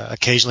 and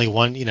occasionally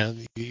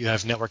you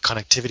have network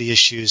connectivity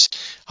issues.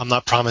 I'm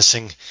not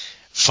promising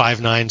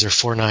 5 nines or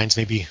 4 nines.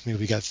 Maybe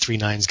we got 3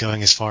 nines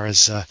going as far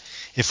as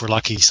if we're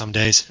lucky some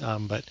days.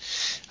 But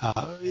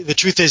the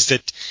truth is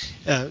that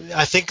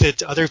I think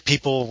that other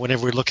people,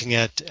 whenever we're looking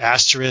at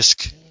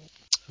Asterisk,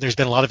 there's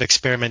been a lot of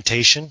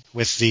experimentation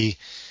with the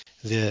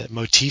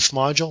Motif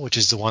module, which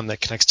is the one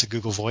that connects to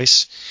Google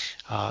Voice.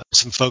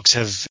 Some folks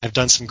have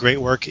done some great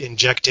work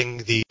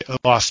injecting the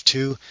OAuth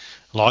 2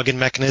 login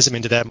mechanism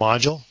into that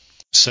module,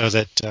 so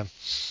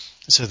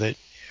that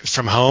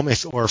from home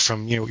or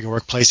from your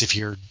workplace, if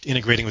you're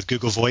integrating with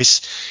Google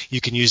Voice, you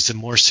can use the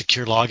more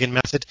secure login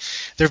method.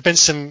 There have been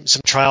some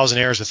trials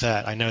and errors with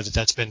that. I know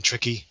that's been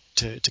tricky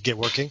to get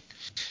working.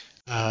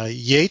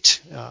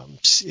 Yate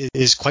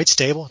is quite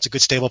stable. It's a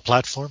good stable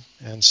platform,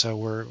 and so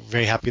we're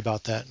very happy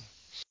about that.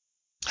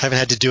 Haven't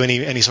had to do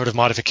any sort of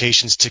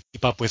modifications to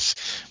keep up with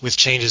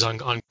changes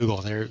on Google.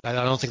 I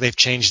don't think they've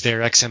changed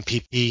their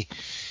XMPP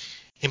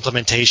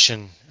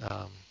implementation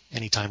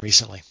anytime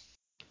recently.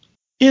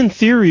 In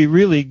theory,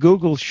 really,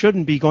 Google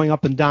shouldn't be going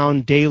up and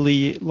down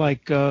daily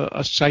like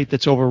a site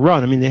that's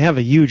overrun. I mean, they have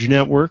a huge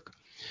network,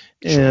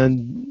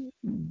 and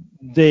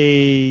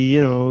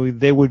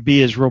they would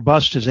be as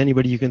robust as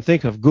anybody you can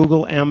think of.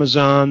 Google,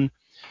 Amazon,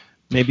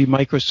 maybe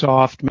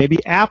Microsoft,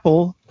 maybe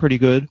Apple, pretty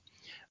good.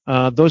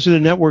 Those are the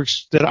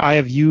networks that I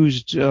have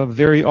used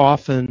very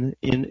often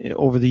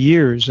over the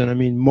years, and I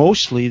mean,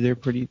 mostly they're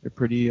pretty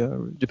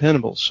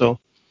dependable. So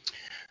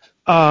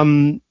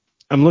I'm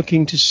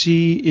looking to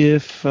see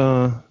if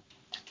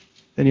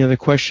any other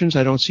questions.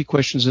 I don't see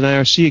questions in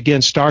IRC.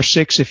 Again,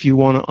 *6 if you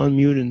want to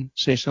unmute and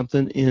say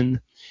something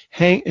in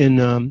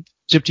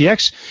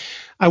ZipDX.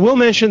 I will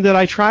mention that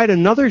I tried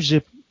another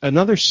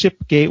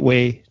SIP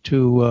gateway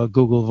to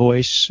Google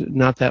Voice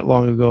not that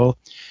long ago.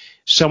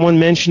 Someone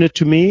mentioned it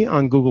to me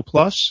on Google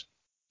Plus,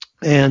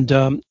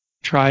 and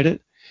tried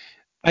it.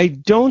 I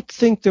don't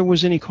think there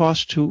was any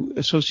cost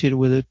associated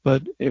with it,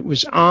 but it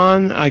was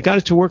on. I got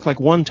it to work like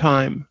one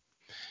time,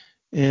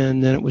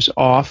 and then it was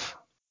off.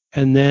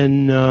 And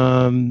then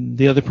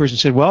the other person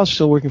said, well, it's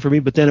still working for me,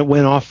 but then it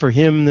went off for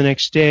him the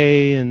next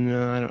day,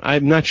 and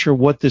I'm not sure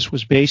what this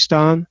was based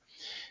on,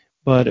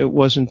 but it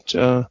wasn't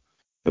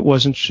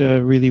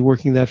really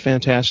working that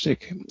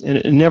fantastic. And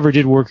it never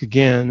did work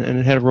again, and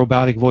it had a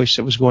robotic voice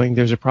that was going,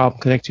 there's a problem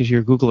connecting to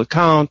your Google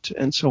account,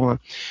 and so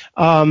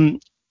on.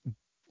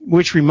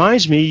 Which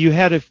reminds me, you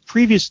had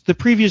the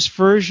previous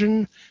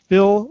version,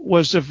 Bill,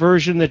 was a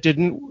version that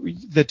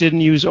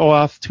didn't use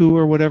OAuth 2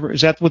 or whatever. Is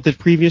that what the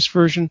previous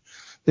version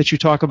that you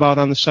talk about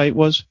on the site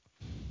was?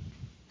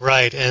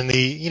 Right, and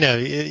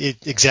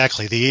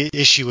exactly. The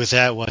issue with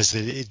that was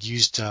that it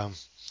used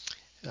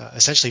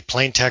essentially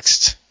plain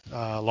text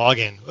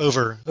login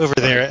over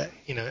their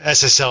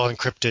SSL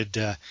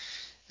encrypted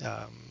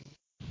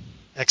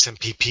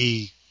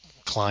XMPP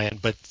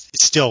client, but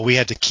still we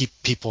had to keep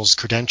people's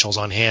credentials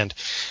on hand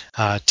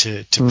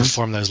to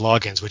perform those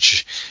logins,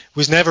 which I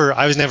was never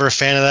a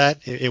fan of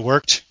that. It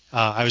worked.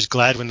 I was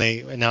glad when they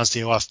announced the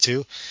OAuth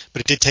 2,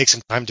 but it did take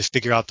some time to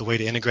figure out the way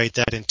to integrate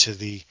that into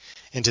the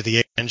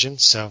engine.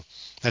 So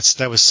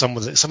that was some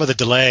of the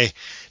delay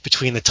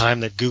between the time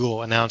that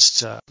Google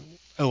announced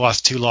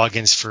OAuth 2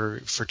 logins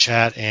for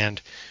chat and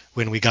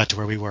when we got to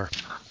where we were.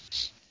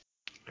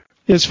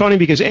 It's funny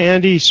because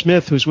Andy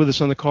Smith, who's with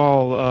us on the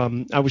call,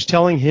 I was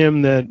telling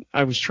him that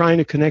I was trying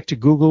to connect to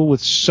Google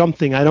with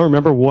something, I don't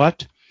remember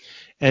what,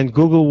 and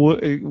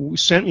Google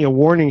sent me a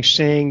warning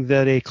saying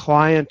that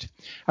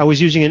I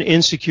was using an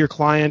insecure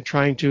client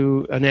trying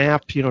to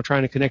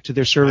connect to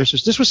their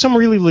services. This was some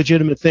really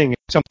legitimate thing,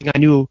 something I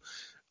knew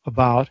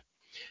about.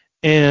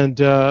 And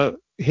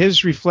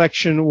his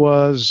reflection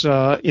was,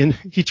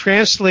 he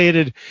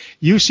translated,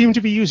 you seem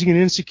to be using an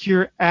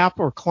insecure app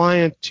or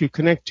client to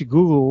connect to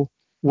Google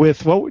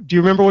with, what? Do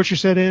you remember what you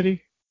said,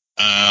 Andy?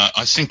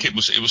 I think it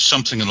was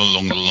something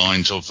along the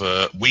lines of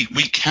we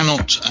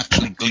cannot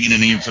actually glean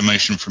any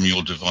information from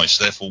your device,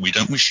 therefore we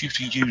don't wish you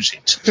to use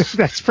it.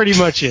 That's pretty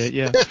much it,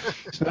 yeah.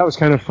 So that was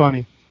kind of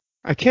funny.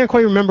 I can't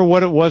quite remember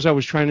what it was I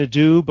was trying to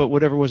do, but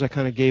whatever it was, I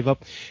kind of gave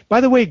up.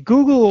 By the way,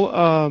 Google,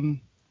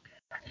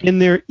 in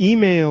their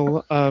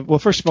email, well,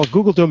 first of all,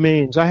 Google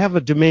Domains. I have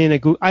a domain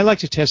at Google. I like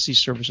to test these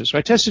services. So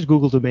I tested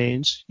Google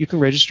Domains. You can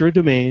register a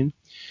domain.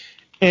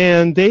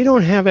 And they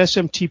don't have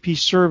SMTP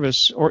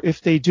service, or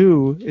if they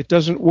do, it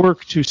doesn't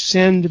work to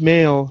send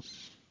mail.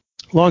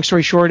 Long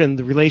story short, and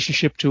the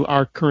relationship to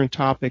our current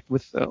topic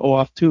with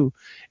OAuth 2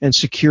 and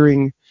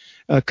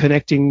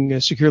connecting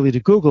securely to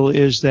Google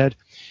is that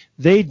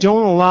they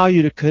don't allow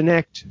you to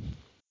connect.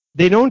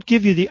 They don't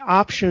give you the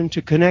option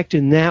to connect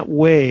in that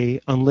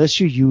way unless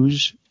you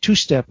use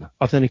two-step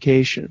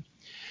authentication.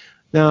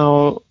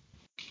 Now,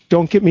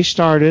 don't get me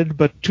started,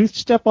 but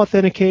two-step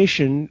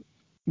authentication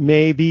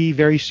may be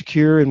very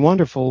secure and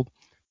wonderful,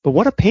 but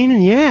what a pain in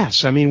the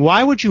ass. I mean,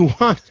 why would you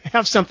want to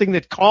have something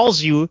that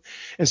calls you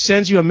and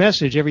sends you a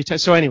message every time?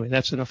 So anyway,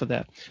 that's enough of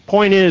that.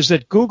 Point is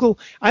that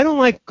I don't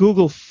like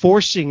Google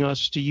forcing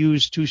us to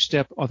use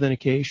two-step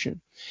authentication.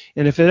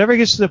 And if it ever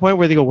gets to the point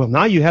where they go, well,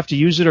 now you have to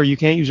use it or you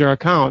can't use our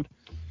account,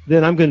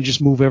 then I'm going to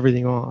just move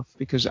everything off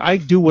because I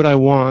do what I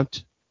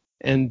want,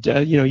 and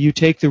you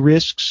take the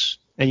risks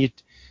and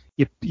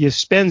you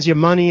spend your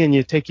money and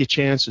you take your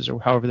chances, or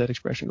however that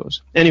expression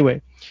goes.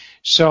 Anyway,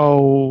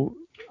 so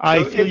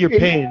I feel your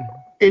pain.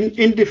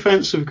 In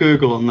defense of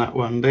Google on that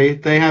one,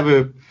 they have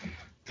I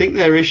think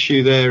their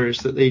issue there is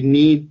that they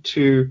need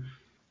to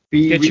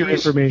get your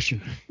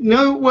information.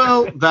 No,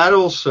 well, that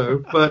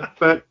also,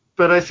 but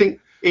I think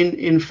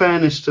in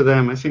fairness to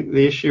them, I think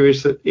the issue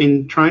is that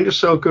in trying to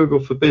sell Google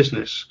for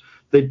business,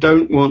 they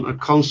don't want a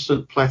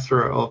constant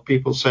plethora of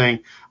people saying,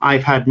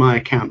 "I've had my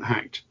account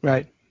hacked."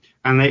 Right.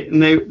 And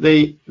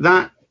they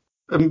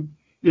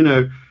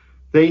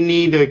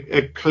need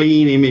a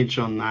clean image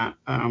on that,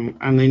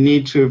 and they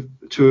need to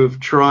have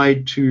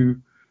tried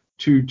to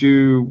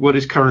do what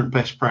is current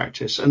best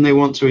practice, and they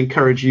want to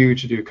encourage you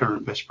to do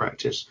current best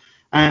practice.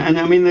 And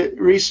I mean the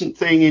recent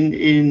thing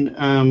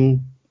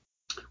in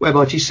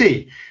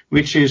WebRTC,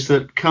 which is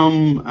that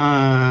come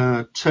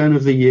turn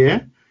of the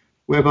year,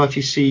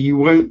 WebRTC, you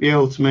won't be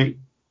able to make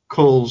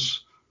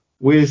calls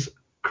with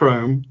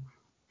Chrome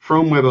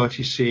from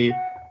WebRTC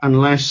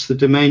unless the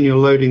domain you're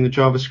loading the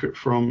JavaScript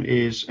from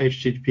is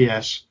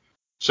HTTPS.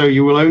 So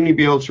you will only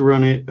be able to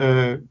run it.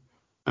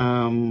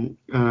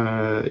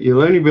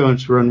 You'll only be able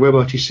to run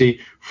WebRTC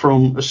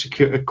from a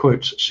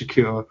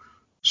secure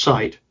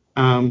site.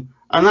 And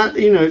that,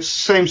 it's the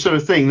same sort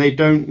of thing. They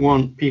don't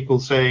want people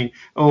saying,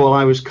 "Oh, well,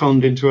 I was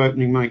conned into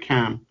opening my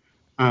CAM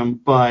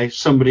by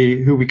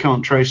somebody who we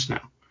can't trace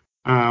now."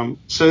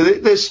 So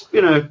there's,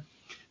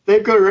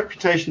 they've got a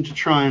reputation to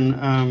try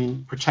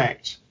and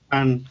protect,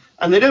 and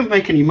they don't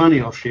make any money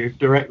off you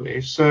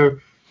directly. So,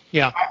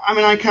 yeah, I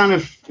mean, I kind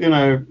of,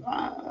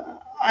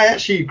 I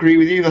actually agree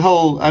with you.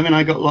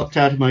 I got locked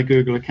out of my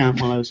Google account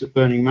while I was at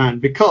Burning Man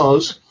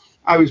because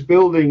I was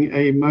building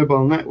a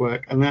mobile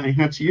network, and then I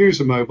had to use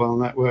a mobile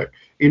network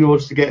in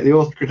order to get the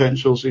auth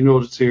credentials, in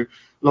order to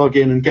log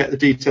in and get the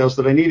details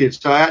that I needed.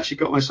 So I actually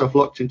got myself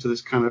locked into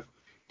this kind of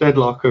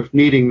deadlock of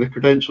needing the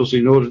credentials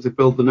in order to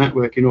build the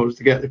network, in order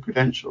to get the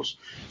credentials.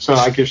 So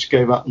I just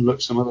gave up and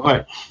looked some other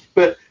way.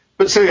 But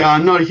so yeah,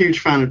 I'm not a huge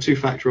fan of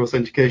two-factor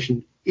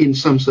authentication in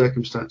some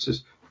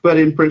circumstances, but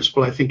in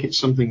principle, I think it's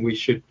something we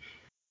should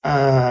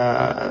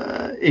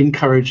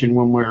encourage in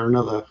one way or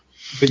another.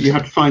 But you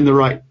have to find the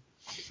right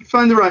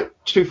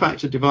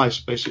two-factor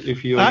device, basically,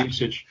 for your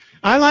usage.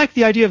 I like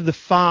the idea of the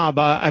fob.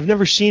 I've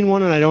never seen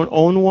one, and I don't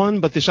own one.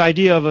 But this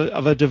idea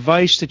of a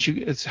device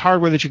it's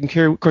hardware that you can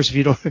carry. Of course,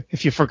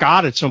 if you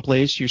forgot it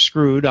someplace, you're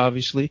screwed,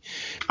 obviously.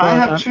 But, I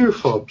have two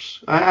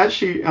fobs. I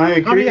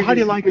agree. How do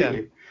you like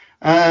that?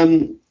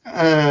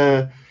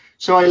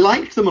 So I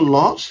liked them a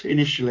lot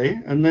initially,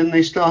 and then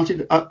they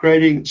started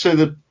upgrading.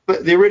 So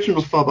but the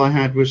original fob I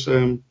had was,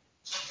 I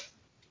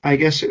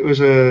guess it was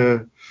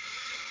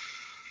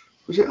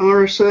was it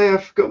RSA?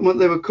 I've forgotten what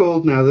they were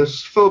called now. The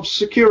fobs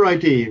Secure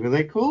ID, were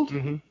they called?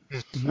 Mm-hmm.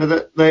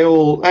 That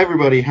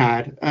everybody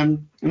had,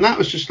 and that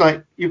was just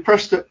like you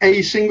pressed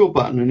a single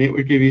button and it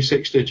would give you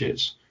 6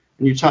 digits,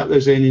 and you type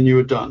those in and you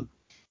were done.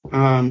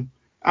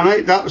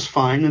 That was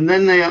fine, and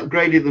then they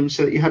upgraded them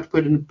so that you had to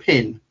put in a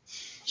PIN.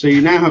 So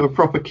you now have a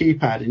proper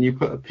keypad, and you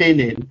put a PIN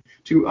in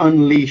to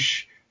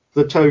unleash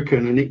the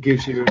token, and it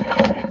gives you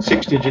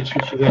 6 digits,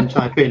 which you then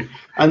type in.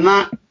 And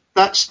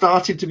that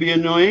started to be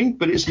annoying,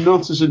 but it's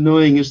not as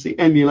annoying as the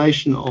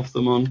emulation of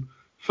them on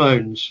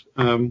phones.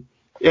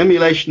 The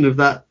emulation of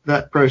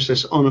that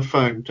process on a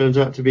phone turns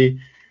out to be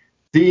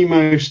the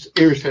most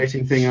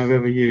irritating thing I've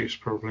ever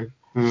used, probably.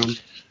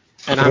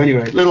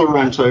 Anyway, little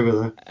rant over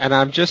there. And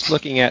I'm just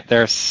looking at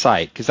their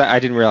site, because I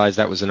didn't realize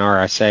that was an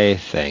RSA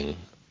thing,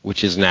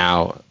 which is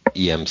now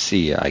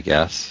EMC, I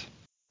guess.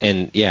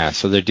 And yeah,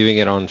 so they're doing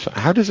it on.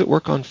 How does it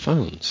work on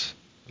phones?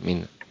 I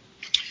mean,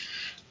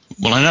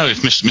 well, I know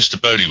if Mr.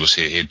 Bodie was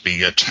here, he'd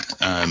be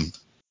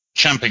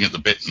champing at the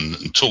bit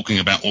and talking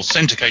about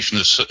authentication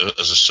as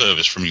a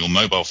service from your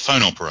mobile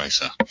phone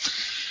operator.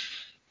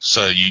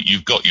 So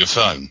you've got your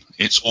phone;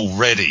 it's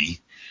already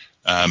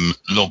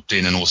logged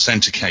in and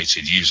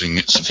authenticated using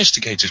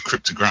sophisticated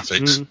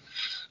cryptographics. Mm-hmm.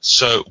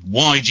 So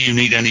why do you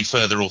need any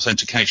further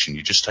authentication?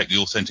 You just take the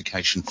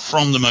authentication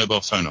from the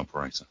mobile phone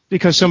operator.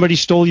 Because somebody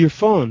stole your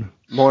phone.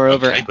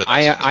 Moreover, okay,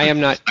 I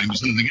am not. Same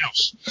as anything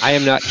else. I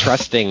am not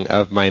trusting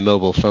of my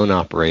mobile phone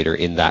operator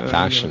in that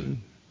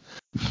fashion.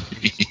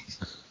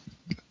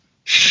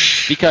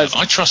 Because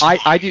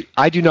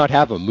I do not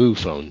have a Moo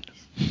phone.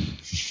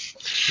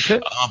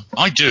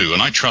 I do,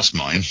 and I trust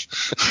mine.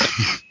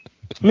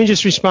 Let me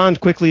just respond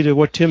quickly to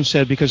what Tim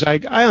said, because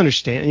I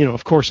understand,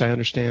 of course I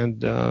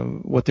understand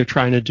what they're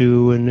trying to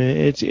do, and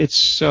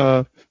that's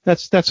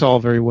all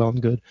very well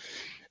and good.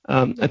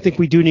 I think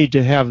we do need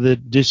to have the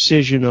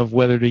decision of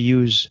whether to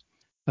use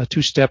a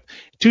two-step.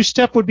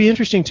 Two-step would be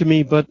interesting to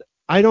me, but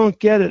I don't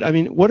get it. I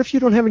mean, what if you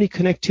don't have any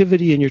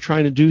connectivity and you're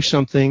trying to do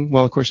something?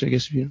 Well, of course, I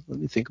guess let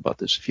me think about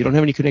this. If you don't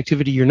have any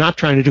connectivity, you're not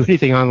trying to do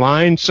anything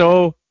online.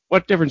 So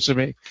what difference does it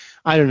make?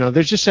 I don't know.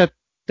 There's just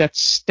that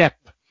step.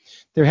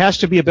 There has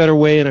to be a better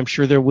way, and I'm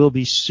sure there will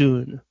be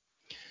soon.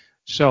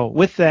 So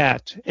with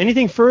that,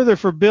 anything further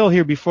for Bill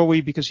here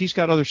because he's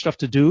got other stuff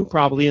to do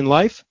probably in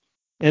life.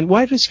 And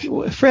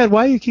Fred,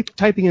 why do you keep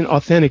typing in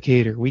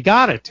authenticator? We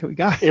got it.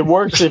 It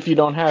works if you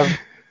don't have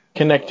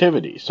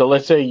connectivity. So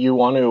let's say you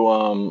want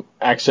to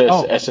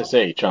access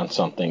SSH on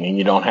something and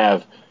you don't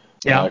have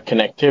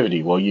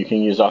connectivity. Well, you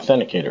can use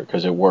authenticator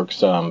because it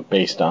works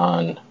based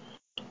on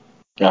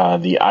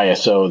the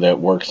ISO that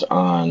works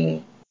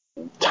on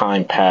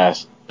time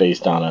passed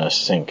based on a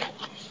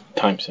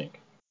time sync.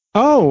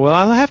 Oh, well,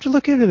 I'll have to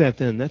look into that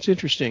then. That's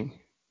interesting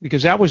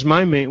because that was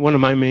one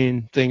of my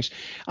main things.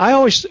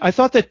 I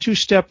thought that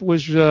two-step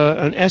was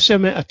an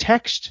SMS, a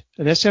text,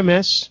 an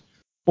SMS,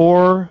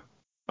 or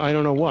I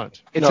don't know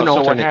what. It's an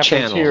alternate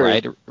channel,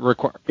 right?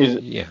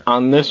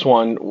 On this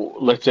one,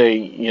 let's say,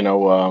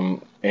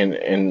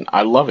 and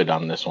I love it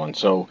on this one.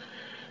 So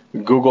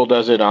Google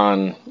does it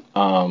on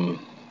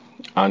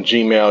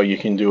Gmail. You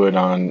can do it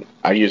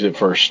I use it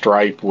for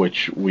Stripe,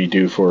 which we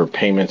do for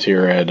payments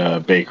here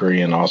at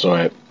Bakery and also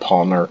at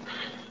Palmer.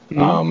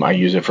 Mm-hmm. I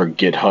use it for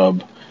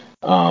GitHub.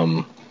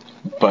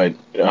 But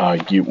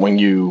when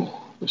you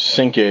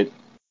sync it,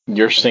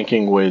 you're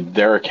syncing with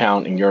their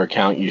account and your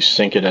account, you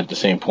sync it at the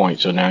same point.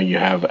 So now you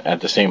have at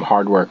the same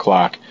hardware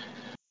clock,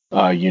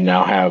 you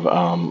now have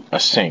a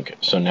sync.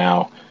 So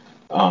now,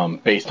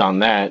 based on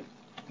that,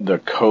 the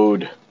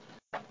code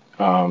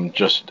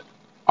just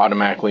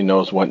automatically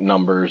knows what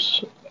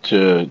numbers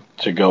to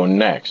go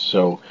next.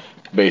 So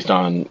based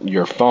on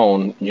your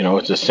phone,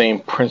 it's the same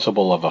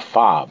principle of a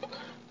fob.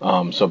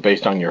 So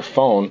based on your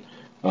phone,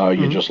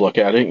 you just look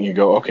at it and you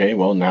go, okay,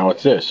 well, now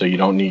it's this. So you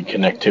don't need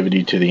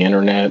connectivity to the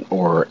internet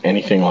or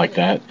anything like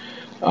that.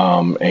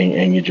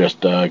 And you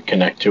just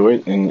connect to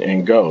it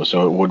and go.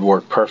 So it would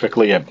work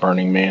perfectly at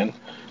Burning Man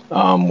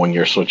when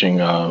you're switching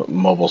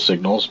mobile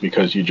signals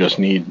because you just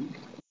need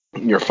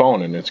your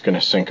phone and it's going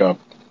to sync up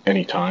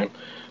anytime.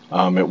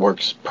 It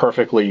works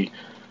perfectly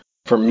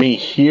for me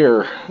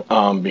here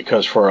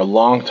because for a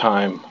long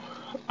time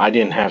I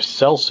didn't have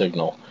cell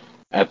signal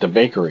at the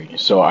bakery,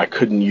 so I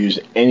couldn't use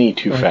any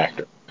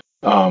two-factor.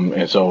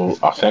 And so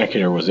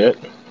Authenticator was it.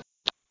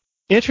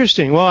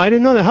 Interesting. Well, I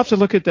didn't know that. I'll have to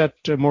look at that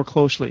more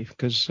closely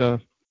because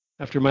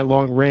after my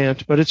long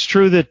rant, but it's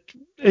true that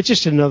it's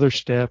just another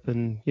step,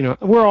 and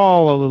we're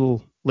all a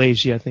little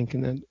lazy, I think,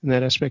 in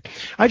that aspect.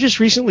 I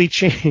just recently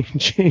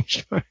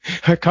changed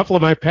a couple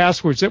of my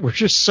passwords that were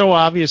just so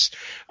obvious.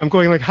 I'm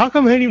going like, how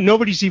come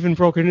nobody's even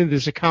broken into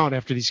this account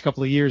after these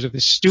couple of years of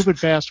this stupid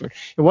password?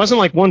 It wasn't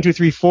like 1, 2,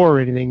 3, 4 or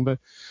anything, but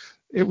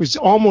it was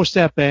almost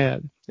that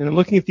bad. And I'm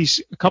looking at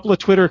a couple of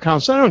Twitter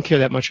accounts I don't care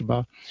that much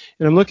about.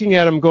 And I'm looking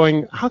at them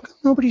going, how come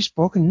nobody's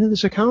broken into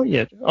this account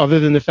yet? Other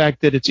than the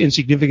fact that it's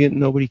insignificant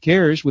and nobody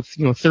cares with,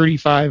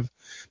 35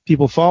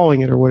 people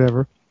following it or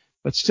whatever.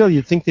 But still,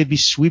 you'd think they'd be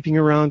sweeping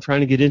around trying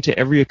to get into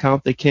every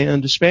account they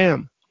can to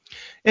spam.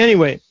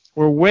 Anyway,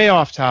 we're way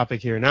off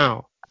topic here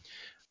now.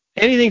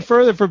 Anything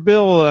further for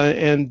Bill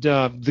and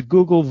the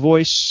Google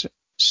Voice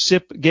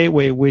SIP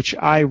gateway, which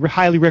I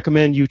highly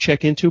recommend you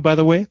check into, by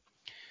the way.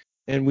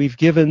 And we've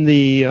given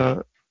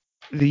the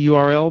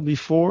URL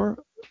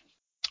before,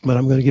 but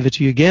I'm going to give it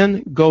to you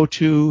again. Go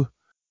to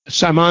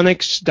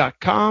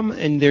Simonics.com,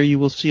 and there you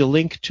will see a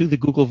link to the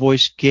Google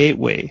Voice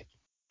Gateway.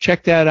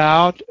 Check that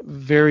out.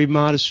 Very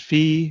modest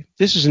fee.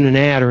 This isn't an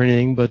ad or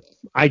anything, but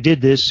I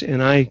did this,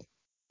 and I,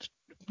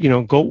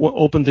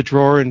 opened the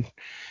drawer and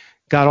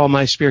got all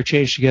my spare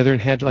change together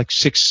and had like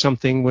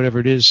 6-something, whatever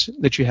it is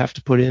that you have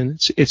to put in.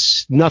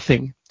 It's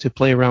nothing to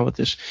play around with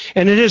this,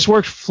 and it has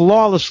worked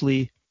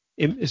flawlessly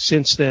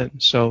since then.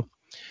 So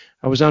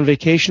I was on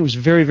vacation. It was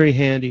very, very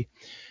handy.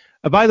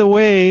 By the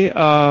way,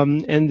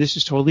 and this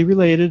is totally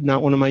related,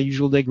 not one of my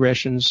usual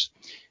digressions,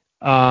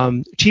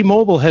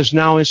 T-Mobile has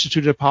now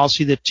instituted a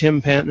policy that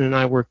Tim Panton and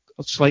I were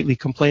slightly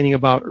complaining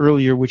about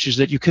earlier, which is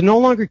that you can no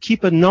longer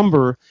keep a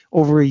number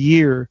over a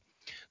year.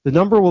 The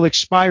number will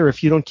expire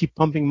if you don't keep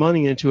pumping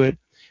money into it.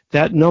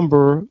 That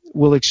number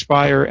will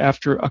expire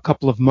after a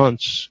couple of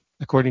months,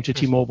 according to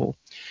T-Mobile.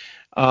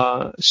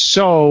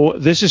 So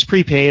this is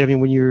prepaid. I mean,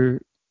 when you're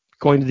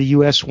going to the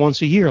U.S.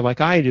 once a year like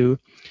I do.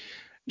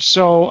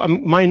 So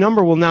my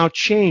number will now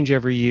change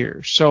every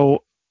year.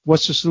 So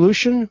what's the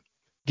solution?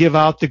 Give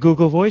out the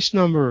Google Voice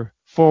number.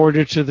 Forward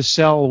it to the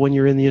cell when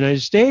you're in the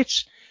United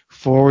States.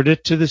 Forward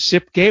it to the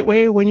SIP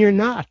gateway when you're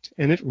not.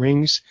 And it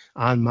rings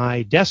on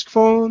my desk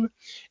phone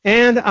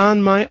and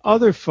on my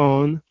other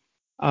phone,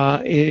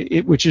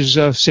 which is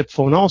a SIP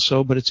phone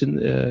also, but it's in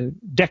the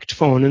decked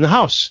phone in the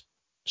house.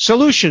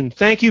 Solution.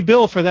 Thank you,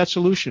 Bill, for that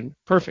solution.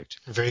 Perfect.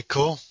 Very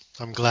cool.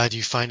 I'm glad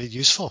you find it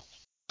useful.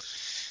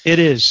 It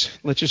is.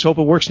 Let's just hope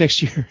it works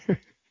next year.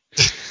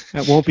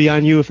 That won't be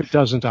on you if it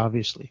doesn't,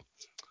 obviously.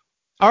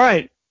 All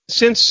right.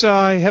 since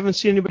I haven't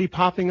seen anybody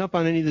popping up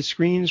on any of the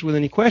screens with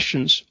any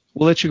questions,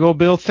 we'll let you go,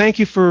 Bill. Thank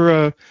you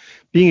for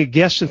being a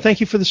guest, and thank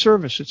you for the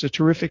service. It's a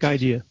terrific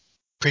idea.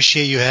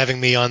 Appreciate you having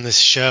me on this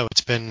show.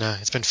 It's been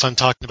fun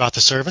talking about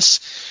the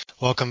service.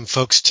 Welcome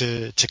folks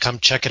to come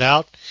check it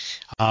out.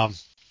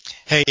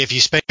 Hey, if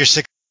you spend your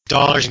 $6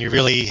 and you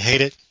really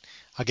hate it,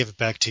 I'll give it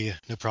back to you.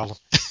 No problem.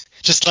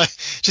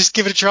 Just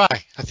give it a try.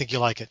 I think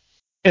you'll like it.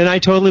 And I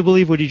totally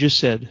believe what he just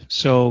said.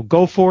 So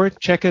go for it.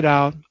 Check it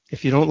out.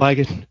 If you don't like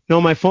it,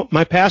 no, my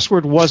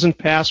password wasn't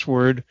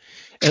password,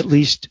 at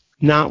least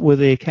not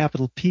with a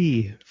capital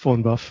P,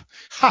 phone buff.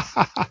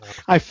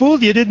 I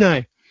fooled you, didn't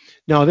I?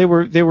 No, they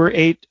were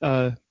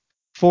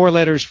 4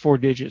 letters, 4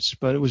 digits,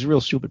 but it was a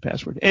real stupid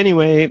password.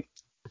 Anyway,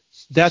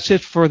 that's it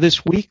for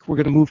this week. We're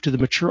going to move to the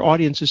mature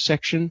audiences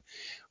section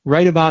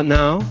right about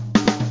now.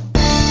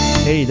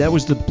 Hey, that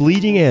was the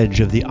bleeding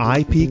edge of the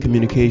IP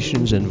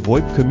communications and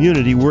VoIP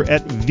community. We're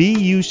at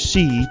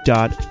vuc.me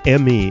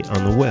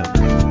on the web.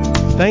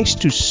 Thanks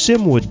to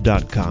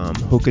simwood.com,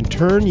 who can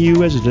turn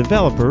you as a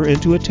developer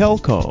into a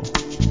telco.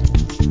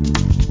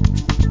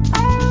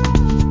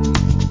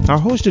 Our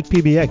host at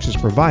PBX is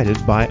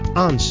provided by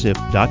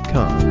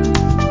onsip.com.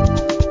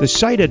 The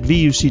site at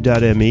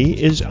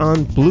vuc.me is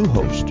on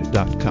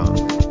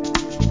bluehost.com.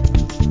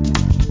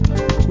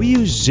 We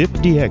use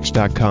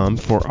zipdx.com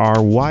for our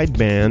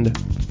wideband,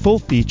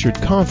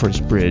 full-featured conference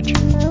bridge.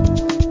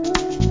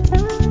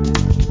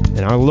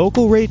 And our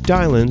local rate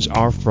dial-ins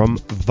are from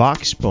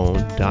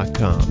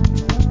voxbone.com.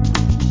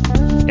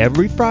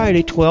 Every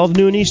Friday, 12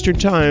 noon Eastern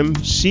Time.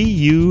 See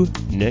you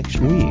next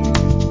week.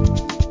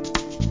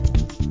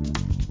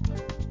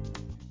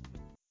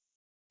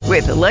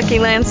 With the Lucky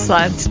Land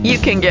Slots, you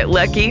can get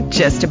lucky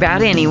just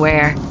about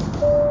anywhere.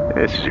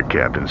 This is your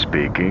captain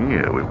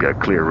speaking. We've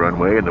got clear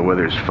runway and the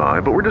weather's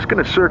fine, but we're just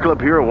going to circle up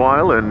here a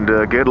while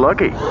and get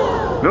lucky.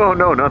 No,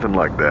 nothing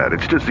like that.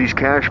 It's just these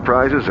cash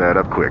prizes add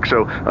up quick.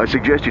 So I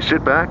suggest you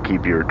sit back,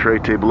 keep your tray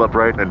table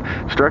upright,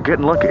 and start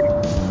getting lucky.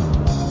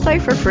 Play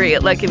for free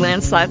at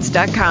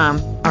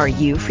LuckyLandSlots.com. Are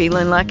you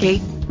feeling lucky?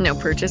 No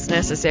purchase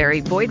necessary.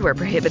 Void where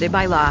prohibited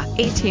by law.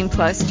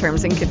 18+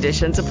 terms and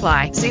conditions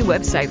apply. See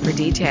website for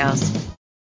details.